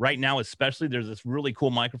 Right now, especially, there's this really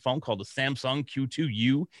cool microphone called the Samsung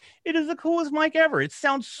Q2U. It is the coolest mic ever. It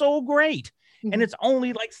sounds so great. Mm-hmm. And it's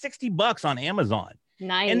only like $60 on Amazon.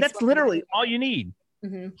 Nice. And that's literally all you need.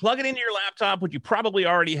 Mm-hmm. Plug it into your laptop, which you probably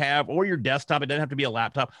already have, or your desktop. It doesn't have to be a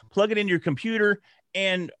laptop. Plug it into your computer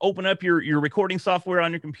and open up your recording software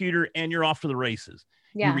on your computer, and you're off to the races.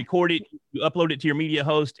 Yeah. You record it, you upload it to your media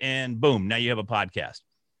host, and boom, now you have a podcast.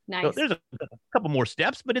 Nice. So there's a couple more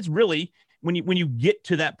steps, but it's really, when you get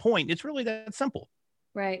to that point, it's really that simple.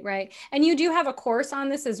 Right. And you do have a course on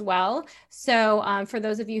this as well. So for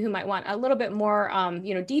those of you who might want a little bit more,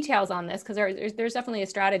 details on this, because there's definitely a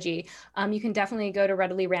strategy. You can definitely go to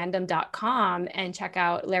readilyrandom.com and check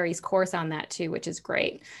out Larry's course on that too, which is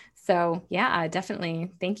great. So yeah,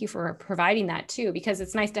 definitely. Thank you for providing that too, because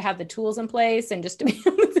it's nice to have the tools in place and just to be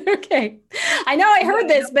okay. I know I heard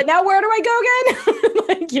this, but now where do I go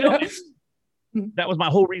again? That was my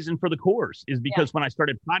whole reason for the course, is because when I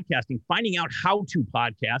started podcasting, finding out how to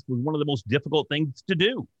podcast was one of the most difficult things to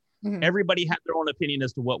do. Mm-hmm. Everybody had their own opinion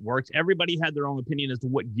as to what works. Everybody had their own opinion as to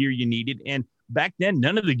what gear you needed. And back then,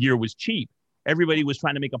 none of the gear was cheap. Everybody was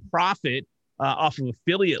trying to make a profit off of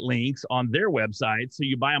affiliate links on their website. So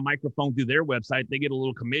you buy a microphone through their website, they get a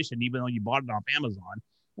little commission, even though you bought it off Amazon.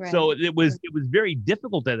 Right. So it was very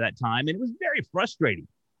difficult at that time. And it was very frustrating.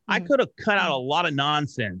 Mm-hmm. I could have cut out a lot of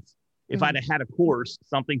nonsense if I'd have had a course,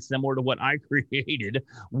 something similar to what I created.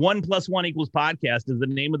 1 + 1 = podcast is the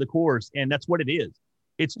name of the course. And that's what it is.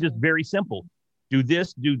 It's just very simple. Do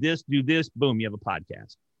this, do this, do this. Boom, you have a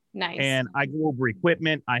podcast. Nice. And I go over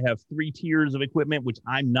equipment. I have 3 tiers of equipment, which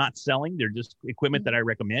I'm not selling. They're just equipment that I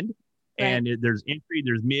recommend. Right. And there's entry,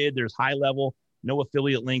 there's mid, there's high level, no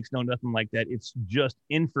affiliate links, no nothing like that. It's just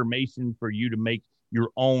information for you to make your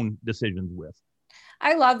own decisions with.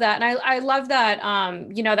 I love that. And I love that,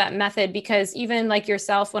 that method, because even like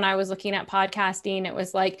yourself, when I was looking at podcasting, it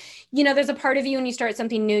was like, there's a part of you when you start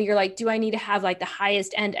something new, you're like, do I need to have like the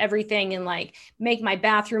highest end everything and like make my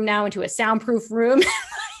bathroom now into a soundproof room?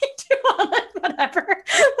 Do all that whatever,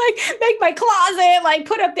 like make my closet, like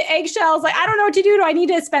put up the eggshells. Like, I don't know what to do. Do I need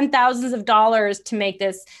to spend thousands of dollars to make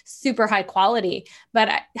this super high quality?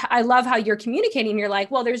 But I love how you're communicating. You're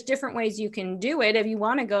like, well, there's different ways you can do it. If you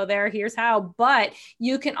want to go there, here's how. But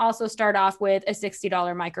you can also start off with a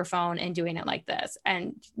 $60 microphone and doing it like this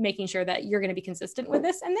and making sure that you're going to be consistent with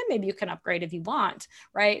this. And then maybe you can upgrade if you want.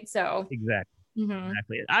 Right. So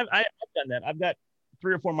exactly. I've done that. I've got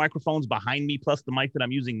 3 or 4 microphones behind me, plus the mic that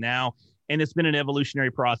I'm using now. And it's been an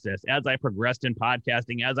evolutionary process. As I progressed in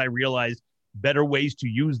podcasting, as I realized better ways to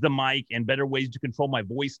use the mic and better ways to control my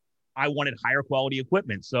voice, I wanted higher quality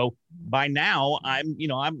equipment. So by now I'm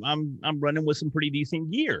running with some pretty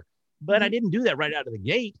decent gear, but I didn't do that right out of the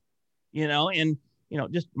gate, and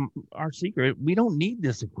just our secret, we don't need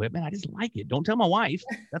this equipment. I just like it. Don't tell my wife.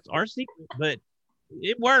 That's our secret, but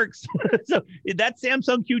it works. So that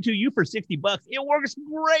Samsung Q2U for $60, it works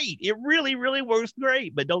great. It really, really works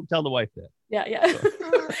great, but don't tell the wife that. Yeah.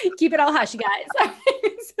 Keep it all hush, guys.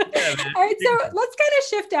 All right. So let's kind of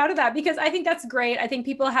shift out of that, because I think that's great. I think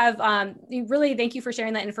people have really, thank you for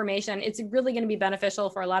sharing that information. It's really going to be beneficial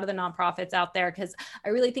for a lot of the nonprofits out there, because I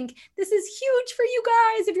really think this is huge for you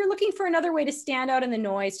guys. If you're looking for another way to stand out in the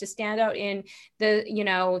noise, to stand out in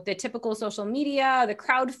the typical social media, the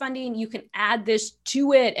crowdfunding, you can add this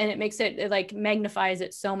to it and it makes it like magnifies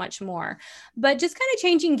it so much more. But just kind of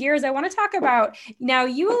changing gears, I want to talk about now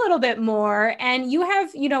you a little bit more. And you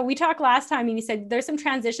have, we talked last time and you said there's some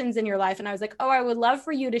transitions in your life. And I was like, oh, I would love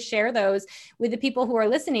for you to share those with the people who are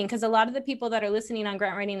listening, because a lot of the people that are listening on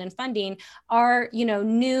grant writing and funding are,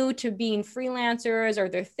 new to being freelancers, or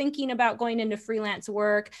they're thinking about going into freelance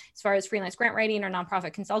work as far as freelance grant writing or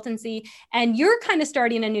nonprofit consultancy. And you're kind of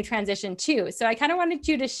starting a new transition too. So I kind of wanted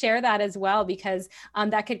you to share that as well, because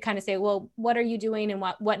that could kind of say, well, what are you doing and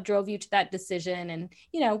what drove you to that decision? And,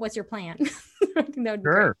 what's your plan?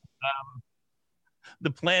 Sure.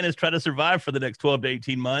 The plan is try to survive for the next 12 to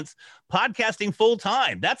 18 months, podcasting full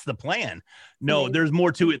time. That's the plan. No, there's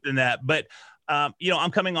more to it than that. But,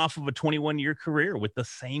 I'm coming off of a 21-year career with the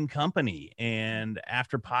same company. And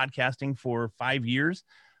after podcasting for 5 years,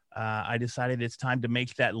 I decided it's time to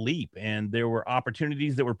make that leap. And there were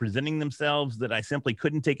opportunities that were presenting themselves that I simply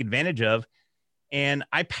couldn't take advantage of. And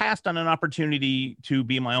I passed on an opportunity to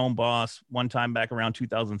be my own boss one time back around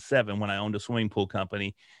 2007 when I owned a swimming pool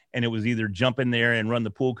company. And it was either jump in there and run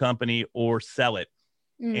the pool company or sell it.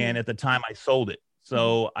 And at the time I sold it.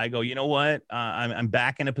 So I go, you know what? I'm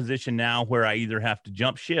back in a position now where I either have to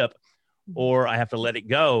jump ship or I have to let it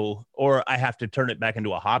go, or I have to turn it back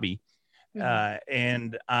into a hobby.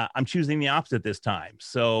 And I'm choosing the opposite this time.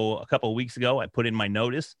 So a couple of weeks ago, I put in my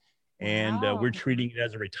notice. And we're treating it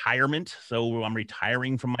as a retirement. So I'm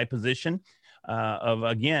retiring from my position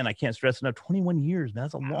again, I can't stress enough, 21 years.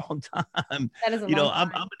 That's a long time. That is a long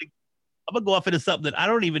time. I'm gonna go off into something that I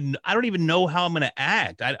don't even know how I'm gonna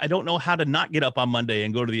act. I don't know how to not get up on Monday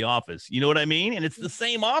and go to the office. You know what I mean? And it's the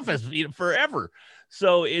same office forever.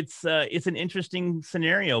 So it's an interesting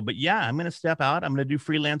scenario. But yeah, I'm gonna step out. I'm gonna do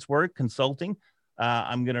freelance work, consulting.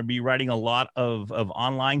 I'm going to be writing a lot of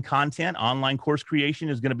online content. Online course creation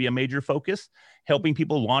is going to be a major focus. Helping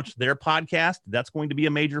people launch their podcast, that's going to be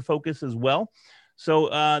a major focus as well.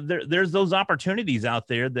 So there's those opportunities out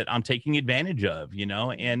there that I'm taking advantage of,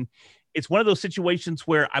 and it's one of those situations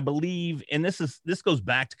where I believe, and this goes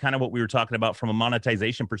back to kind of what we were talking about from a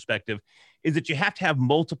monetization perspective, is that you have to have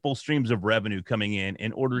multiple streams of revenue coming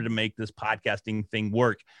in order to make this podcasting thing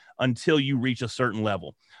work until you reach a certain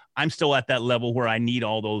level. I'm still at that level where I need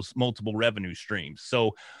all those multiple revenue streams.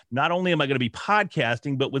 So not only am I going to be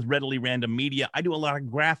podcasting, but with Readily Random Media, I do a lot of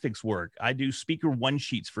graphics work. I do speaker one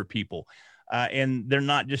sheets for people. And they're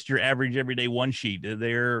not just your average everyday one sheet.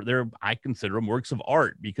 They're I consider them works of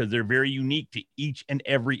art because they're very unique to each and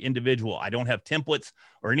every individual. I don't have templates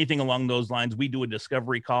or anything along those lines. We do a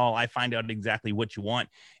discovery call. I find out exactly what you want,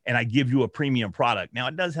 and I give you a premium product. Now,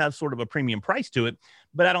 it does have sort of a premium price to it,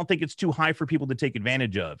 but I don't think it's too high for people to take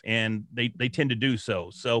advantage of, and they tend to do so.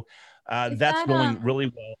 So that's going really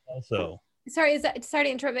well also. Sorry to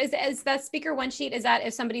interrupt. Is that speaker one sheet? Is that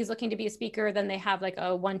if somebody's looking to be a speaker, then they have like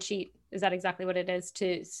a one sheet? Is that exactly what it is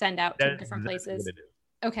to send out to different places?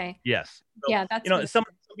 Okay. Yes. So, yeah. That's some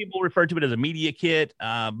people refer to it as a media kit,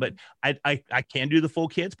 but I can do the full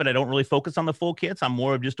kits, but I don't really focus on the full kits. I'm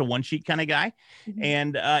more of just a one sheet kind of guy.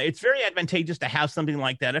 And it's very advantageous to have something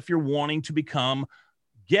like that if you're wanting to become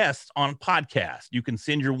guests on podcast. You can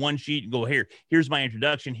send your one sheet and go, here's my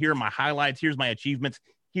introduction. Here are my highlights. Here's my achievements.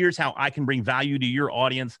 Here's how I can bring value to your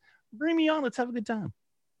audience. Bring me on. Let's have a good time.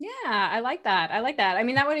 Yeah, I like that. I like that. I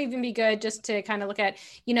mean, that would even be good just to kind of look at,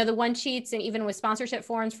 the one sheets and even with sponsorship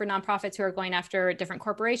forms for nonprofits who are going after different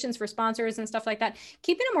corporations for sponsors and stuff like that.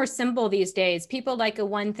 Keeping it more simple these days. People like a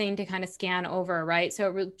one thing to kind of scan over, right?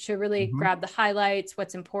 So it should really grab the highlights,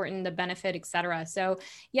 what's important, the benefit, et cetera. So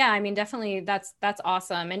yeah, I mean, definitely that's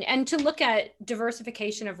awesome. And to look at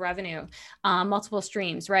diversification of revenue, multiple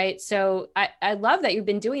streams, right? So I love that you've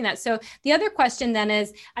been doing that. So the other question then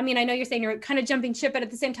is, I mean, I know you're saying you're kind of jumping ship, but at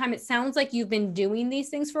the same time, it sounds like you've been doing these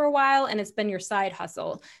things for a while and it's been your side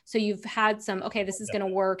hustle. So you've had some, okay, this is going to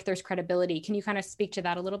work. There's credibility. Can you kind of speak to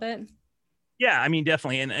that a little bit? Yeah, I mean,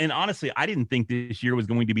 definitely. And honestly, I didn't think this year was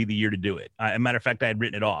going to be the year to do it. As a matter of fact, I had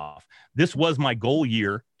written it off. This was my goal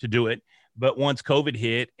year to do it. But once COVID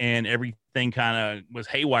hit and everything kind of was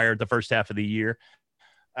haywire at the first half of the year,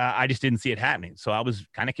 I just didn't see it happening. So I was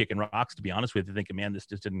kind of kicking rocks, to be honest with you, thinking, man, this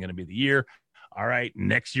just isn't going to be the year. All right,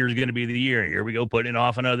 next year is going to be the year. Here we go, putting it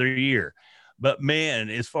off another year. But man,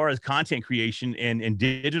 as far as content creation and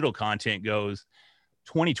digital content goes,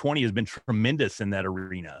 2020 has been tremendous in that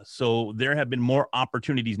arena. So there have been more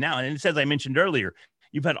opportunities now. And it's, as I mentioned earlier,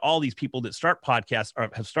 you've had all these people that start podcasts or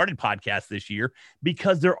have started podcasts this year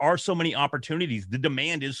because there are so many opportunities. The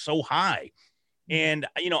demand is so high. And,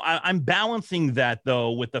 I'm balancing that,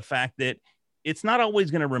 though, with the fact that it's not always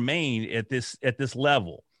going to remain at this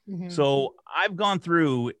level. So I've gone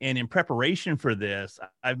through, and in preparation for this,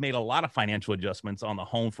 I've made a lot of financial adjustments on the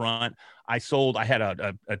home front. I had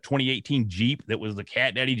a 2018 Jeep that was the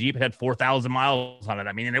Cat Daddy Jeep. It had 4,000 miles on it.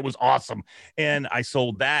 I mean, and it was awesome. And I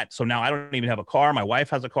sold that. So now I don't even have a car. My wife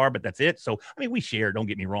has a car, but that's it. So, I mean, we share, don't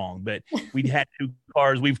get me wrong, but we had 2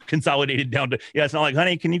 cars. We've consolidated down to, it's not like,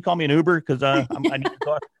 honey, can you call me an Uber? Because I need a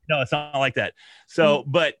car. No, it's not like that. So,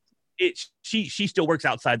 but she still works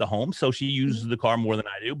outside the home, so she uses the car more than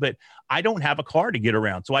I do, but I don't have a car to get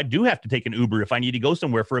around. So I do have to take an Uber if I need to go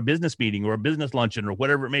somewhere for a business meeting or a business luncheon or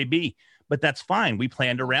whatever it may be. But that's fine. We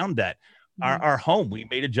planned around that. Our home, we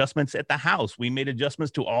made adjustments at the house. We made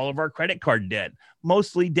adjustments to all of our credit card debt,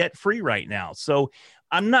 mostly debt free right now. So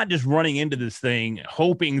I'm not just running into this thing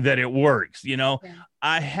hoping that it works.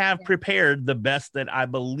 I have prepared the best that I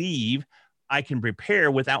believe I can prepare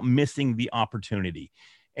without missing the opportunity.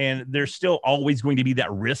 And there's still always going to be that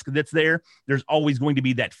risk that's there. There's always going to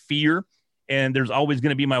be that fear. And there's always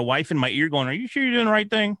going to be my wife in my ear going, are you sure you're doing the right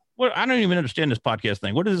thing? What? I don't even understand this podcast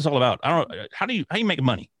thing. What is this all about? How do you make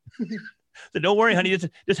money? So don't worry, honey,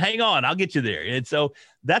 just hang on. I'll get you there. And so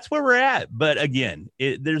that's where we're at. But again,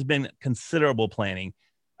 there's been considerable planning.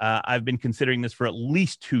 I've been considering this for at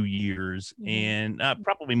least 2 years and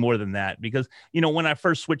probably more than that, because, when I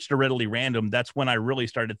first switched to Readily Random, that's when I really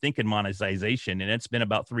started thinking monetization. And it's been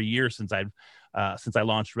about 3 years since I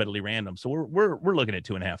launched Readily Random. So we're looking at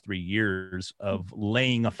 2.5, 3 years of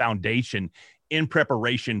laying a foundation in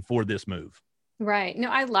preparation for this move. Right. No,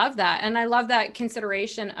 I love that. And I love that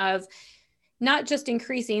consideration of not just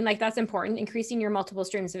increasing, like that's important, increasing your multiple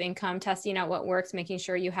streams of income, testing out what works, making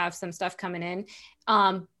sure you have some stuff coming in,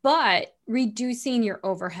 but reducing your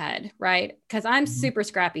overhead, right? Because I'm super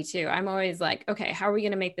scrappy too. I'm always like, okay, how are we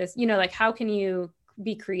going to make this, like how can you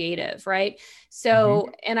be creative, right? So,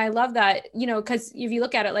 and I love that, because if you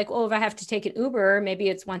look at it like, oh, if I have to take an Uber, maybe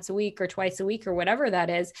it's once a week or twice a week or whatever that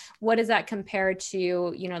is, what does that compare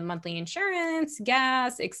to, the monthly insurance,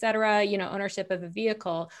 gas, et cetera, ownership of a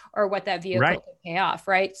vehicle or what that vehicle could pay off,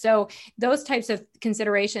 right? So those types of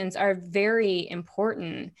considerations are very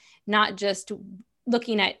important, not just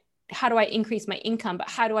looking at how do I increase my income, but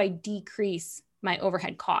how do I decrease my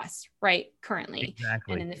overhead costs, right? Currently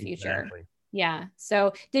and in the future. Exactly. Yeah.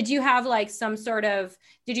 So did you have like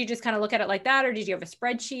did you just kind of look at it like that? Or did you have a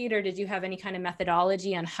spreadsheet or did you have any kind of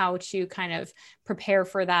methodology on how to kind of prepare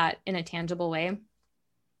for that in a tangible way?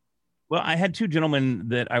 Well, I had 2 gentlemen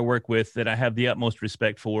that I work with that I have the utmost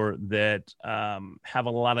respect for that have a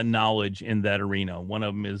lot of knowledge in that arena. One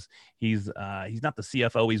of them is he's not the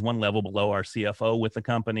CFO. He's one level below our CFO with the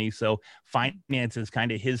company. So finance is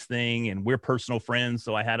kind of his thing and we're personal friends.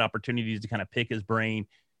 So I had opportunities to kind of pick his brain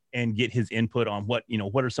and get his input on what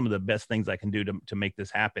are some of the best things I can do to make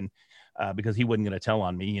this happen, because he wasn't going to tell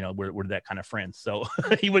on me, we're that kind of friends. So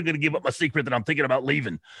he wasn't going to give up my secret that I'm thinking about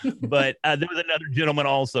leaving. But there was another gentleman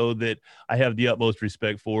also that I have the utmost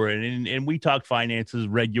respect for. And we talk finances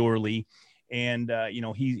regularly. And,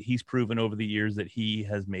 he's proven over the years that he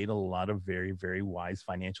has made a lot of very, very wise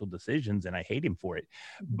financial decisions. And I hate him for it,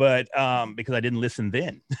 but because I didn't listen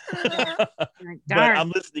then. But I'm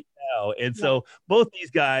listening now. And so both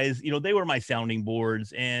these guys, they were my sounding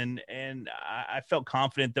boards. And I felt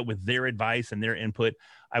confident that with their advice and their input,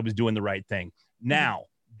 I was doing the right thing. Now,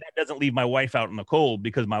 that doesn't leave my wife out in the cold,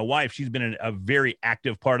 because my wife, she's been a very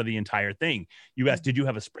active part of the entire thing. You asked, did you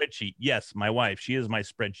have a spreadsheet? Yes, my wife, she is my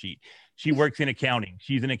spreadsheet. She works in accounting.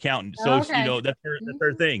 She's an accountant. So, Okay. that's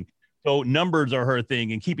her thing. So numbers are her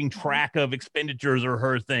thing, and keeping track of expenditures are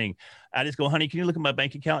her thing. I just go, honey, can you look at my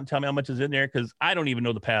bank account and tell me how much is in there? Because I don't even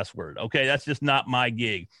know the password. Okay, that's just not my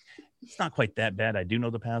gig. It's not quite that bad. I do know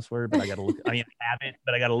the password, but I got to look. I mean, I have it,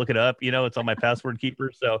 but I got to look it up. It's on my password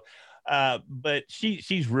keeper. So, but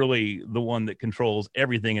she's really the one that controls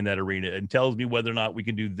everything in that arena and tells me whether or not we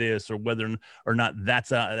can do this, or whether or not that's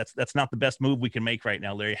not the best move we can make right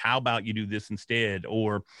now, Larry. How about you do this instead?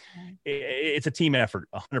 Or it's a team effort,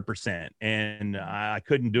 100%. And I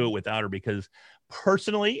couldn't do it without her, because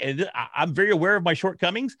personally, and I'm very aware of my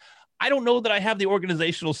shortcomings. I don't know that I have the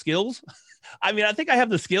organizational skills. I mean, I think I have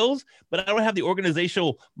the skills, but I don't have the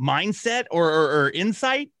organizational mindset or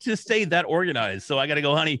insight to stay that organized. So I got to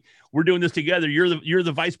go, honey, we're doing this together. You're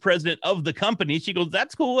the vice president of the company. She goes,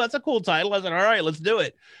 that's cool. That's a cool title. I said, all right, let's do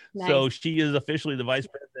it. Nice. So she is officially the vice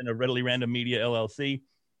president of Readily Random Media LLC.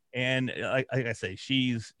 And like I say,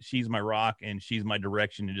 she's my rock, and she's my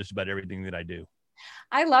direction in just about everything that I do.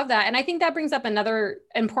 I love that. And I think that brings up another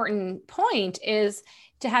important point, is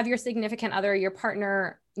to have your significant other, your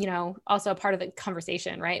partner, also a part of the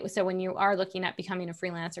conversation, right? So when you are looking at becoming a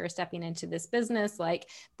freelancer or stepping into this business, like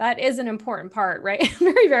that is an important part, right?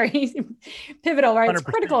 Very, very pivotal, right? 100%. It's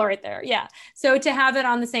critical right there. Yeah. So to have it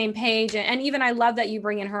on the same page, and even I love that you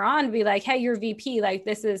bring in her on to be like, hey, you're VP, like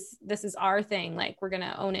this is our thing. Like we're going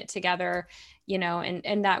to own it together,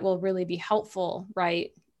 and that will really be helpful,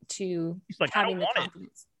 right? To having the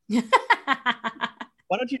confidence.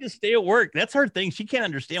 Why don't you just stay at work? That's her thing. She can't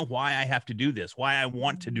understand why I have to do this, why I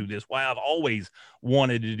want to do this, why I've always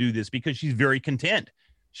wanted to do this, because she's very content.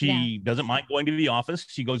 She doesn't mind going to the office.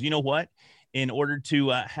 She goes, you know what? In order to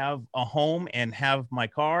have a home and have my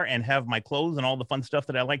car and have my clothes and all the fun stuff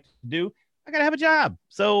that I like to do, I got to have a job.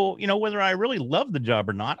 So, whether I really love the job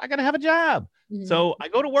or not, I got to have a job. Mm-hmm. So I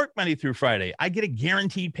go to work Monday through Friday. I get a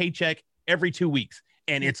guaranteed paycheck every 2 weeks,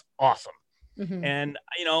 and it's awesome. Mm-hmm. And,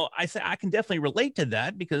 I say I can definitely relate to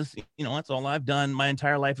that, because, that's all I've done my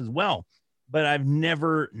entire life as well. But I've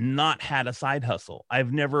never not had a side hustle.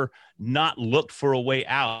 I've never not looked for a way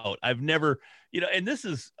out. I've never, and this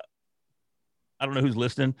is, I don't know who's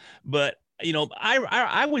listening, but,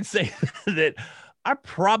 I would say that I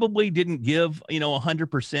probably didn't give,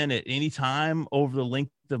 100% at any time over the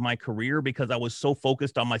length of my career, because I was so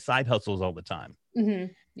focused on my side hustles all the time.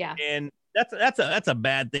 Mm-hmm. Yeah. And that's a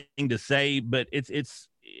bad thing to say, but it's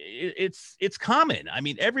common. I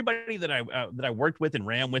mean, everybody that I worked with and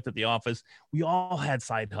ran with at the office, we all had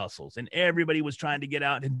side hustles, and everybody was trying to get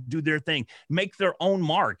out and do their thing, make their own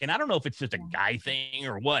mark. And I don't know if it's just a guy thing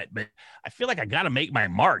or what, but I feel like I got to make my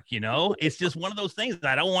mark. It's just one of those things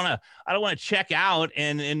that I don't want to check out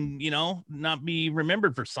and not be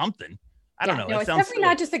remembered for something. I don't know. No, it's definitely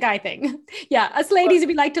not just a guy thing. Yeah, us ladies,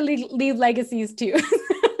 we like to leave legacies too.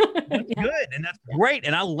 That's good, and that's great,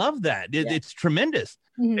 and I love that. It's tremendous.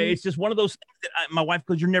 Mm-hmm. It's just one of those things that my wife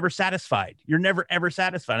goes, "You're never satisfied. You're never ever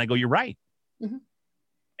satisfied." And I go, "You're right," and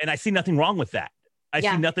I see nothing wrong with that. I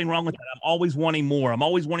see nothing wrong with that. I'm always wanting more. I'm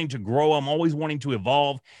always wanting to grow. I'm always wanting to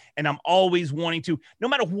evolve, and I'm always wanting to, no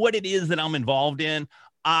matter what it is that I'm involved in,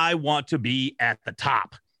 I want to be at the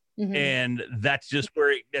top. Mm-hmm. And that's just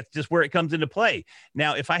where it comes into play.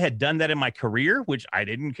 Now, if I had done that in my career, which I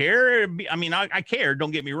didn't care, I mean, I cared,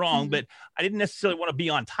 don't get me wrong, but I didn't necessarily want to be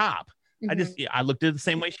on top. I looked at it the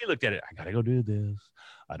same way she looked at it. I got to go do this.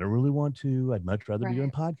 I don't really want to. I'd much rather be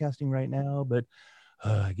doing podcasting right now, but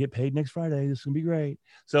I get paid next Friday. This is going to be great.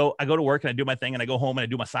 So I go to work and I do my thing, and I go home and I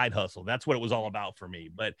do my side hustle. That's what it was all about for me.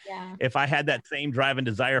 But if I had that same drive and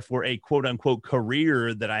desire for a quote unquote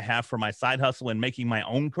career that I have for my side hustle and making my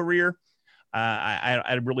own career,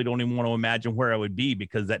 I really don't even want to imagine where I would be,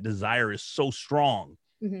 because that desire is so strong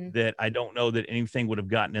that I don't know that anything would have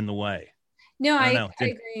gotten in the way. No, I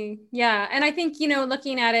agree. Yeah. And I think,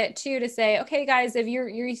 looking at it too, to say, okay, guys, if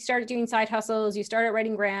you started doing side hustles, you started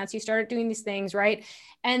writing grants, you started doing these things, right?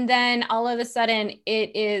 And then all of a sudden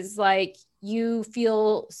it is like, you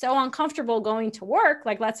feel so uncomfortable going to work.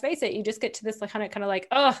 Like, let's face it, you just get to this kind of like,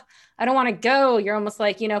 oh, I don't want to go. You're almost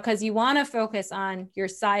like, because you want to focus on your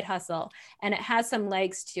side hustle and it has some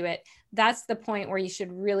legs to it. That's the point where you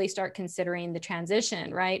should really start considering the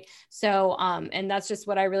transition, right? So, and that's just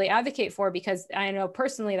what I really advocate for, because I know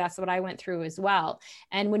personally that's what I went through as well.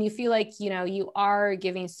 And when you feel like, you are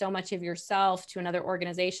giving so much of yourself to another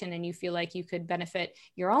organization, and you feel like you could benefit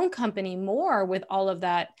your own company more with all of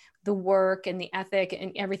that the work and the ethic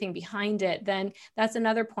and everything behind it, then that's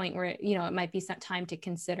another point where, you know, it might be some time to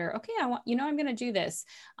consider, okay, I'm going to do this.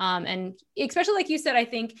 And especially like you said, I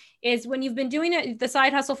think is when you've been doing it, the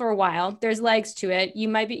side hustle for a while, there's legs to it. You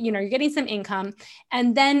might be, you know, you're getting some income,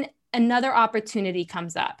 and then another opportunity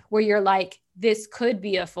comes up where you're like, this could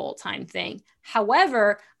be a full-time thing.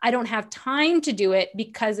 However, I don't have time to do it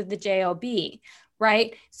because of the JOB.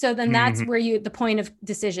 Right. So then that's where the point of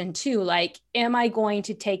decision too, like, am I going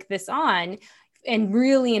to take this on and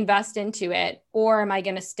really invest into it? Or am I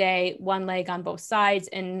going to stay one leg on both sides?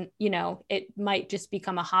 And, you know, it might just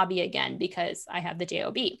become a hobby again because I have the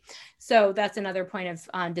JOB. So that's another point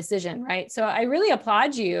of decision. Right. So I really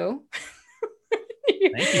applaud you.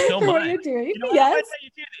 Thank you so much. What you're doing. You know, Yes.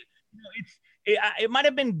 It might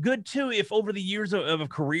have been good too if over the years of a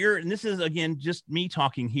career, and this is again just me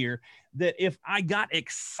talking here, that if I got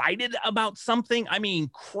excited about something, I mean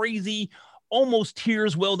crazy, almost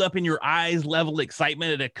tears welled up in your eyes level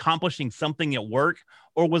excitement at accomplishing something at work,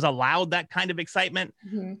 or was allowed that kind of excitement,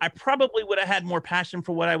 I probably would have had more passion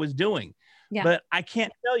for what I was doing. Yeah. But I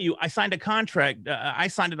can't tell you, I signed a contract. I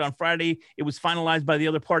signed it on Friday. It was finalized by the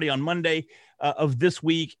other party on Monday of this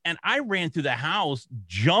week. And I ran through the house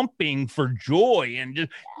jumping for joy and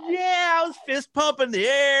just, I was fist pumping the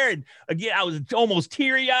air. And again, I was almost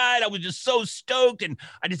teary eyed. I was just so stoked. And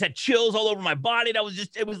I just had chills all over my body. And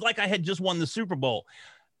it was like I had just won the Super Bowl.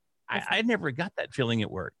 I never got that feeling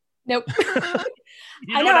at work. Nope. You know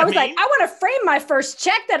I know. I was mean? like, I want to frame my first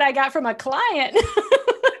check that I got from a client.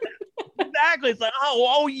 Exactly. It's like,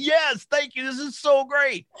 oh, yes, thank you. This is so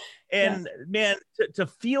great. And man, to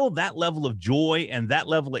feel that level of joy and that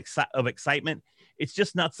level of excitement, it's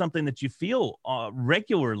just not something that you feel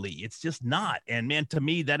regularly. It's just not. And man, to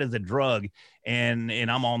me, that is a drug, and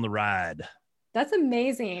I'm on the ride. That's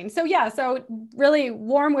amazing. So so really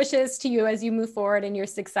warm wishes to you as you move forward in your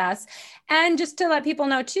success. And just to let people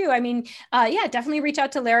know too, I mean, definitely reach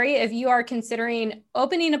out to Larry if you are considering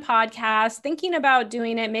opening a podcast, thinking about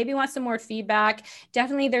doing it, maybe want some more feedback.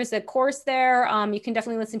 Definitely there's a course there. You can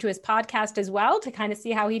definitely listen to his podcast as well to kind of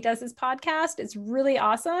see how he does his podcast. It's really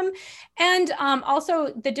awesome. And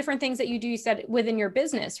also the different things that you do, you said within your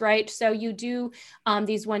business, right? So you do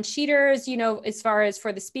these one-sheeters, you know, as far as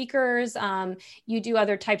for the speakers, you do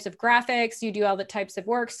other types of graphics, you do all the types of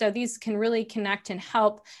work. So these can really connect and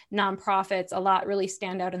help nonprofits a lot, really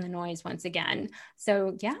stand out in the noise once again.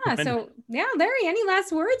 So Larry, any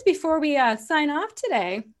last words before we sign off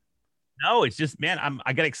today? No, it's just, man,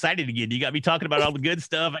 I got excited again. You got me talking about all the good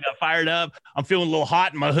stuff. I got fired up. I'm feeling a little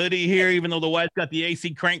hot in my hoodie here, even though the wife's got the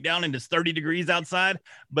AC cranked down and it's 30 degrees outside.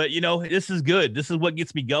 But, you know, this is good. This is what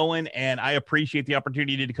gets me going. And I appreciate the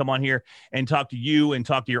opportunity to come on here and talk to you and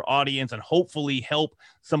talk to your audience and hopefully help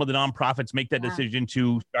some of the nonprofits make that decision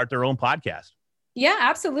to start their own podcast. Yeah,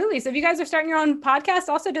 absolutely. So if you guys are starting your own podcast,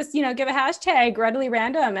 also just, you know, give a hashtag readily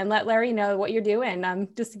random and let Larry know what you're doing.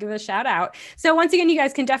 Just to give a shout out. So once again, you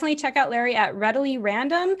guys can definitely check out Larry at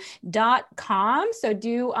readilyrandom.com. So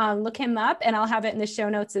do look him up, and I'll have it in the show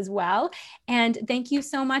notes as well. And thank you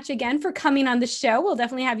so much again for coming on the show. We'll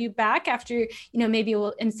definitely have you back after, you know, maybe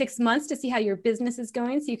in 6 months to see how your business is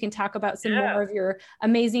going. So you can talk about some more of your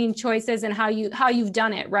amazing choices and how you've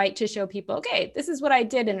done it, right? To show people, okay, this is what I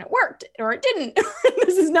did and it worked or it didn't.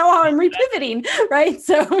 This is now how I'm repivoting, right?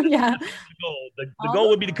 So the goal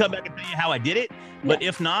would be to come back and tell you how I did it. But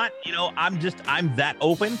if not, you know, I'm that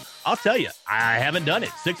open. I'll tell you, I haven't done it.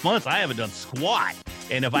 6 months, I haven't done squat.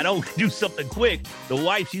 And if I don't do something quick, the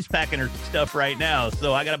wife, she's packing her stuff right now.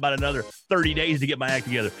 So I got about another 30 days to get my act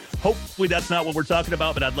together. Hopefully that's not what we're talking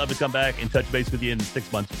about, but I'd love to come back and touch base with you in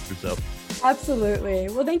 6 months or so. Absolutely.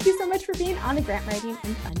 Well, thank you so much for being on the Grant Writing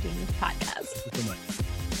and Funding podcast. Thank you so much.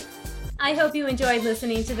 I hope you enjoyed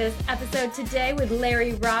listening to this episode today with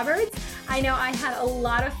Larry Roberts. I know I had a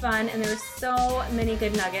lot of fun, and there were so many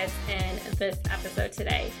good nuggets in this episode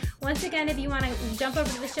today. Once again, if you want to jump over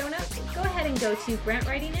to the show notes, go ahead and go to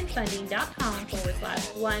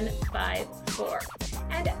grantwritingandfunding.com/154.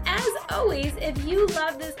 And as always, if you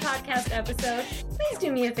love this podcast episode, please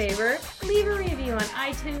do me a favor, leave a review on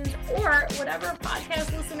iTunes or whatever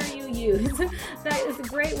podcast listener you use. That is a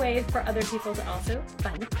great way for other people to also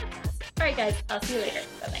find the podcast. All right, guys, I'll see you later.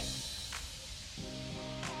 Bye-bye.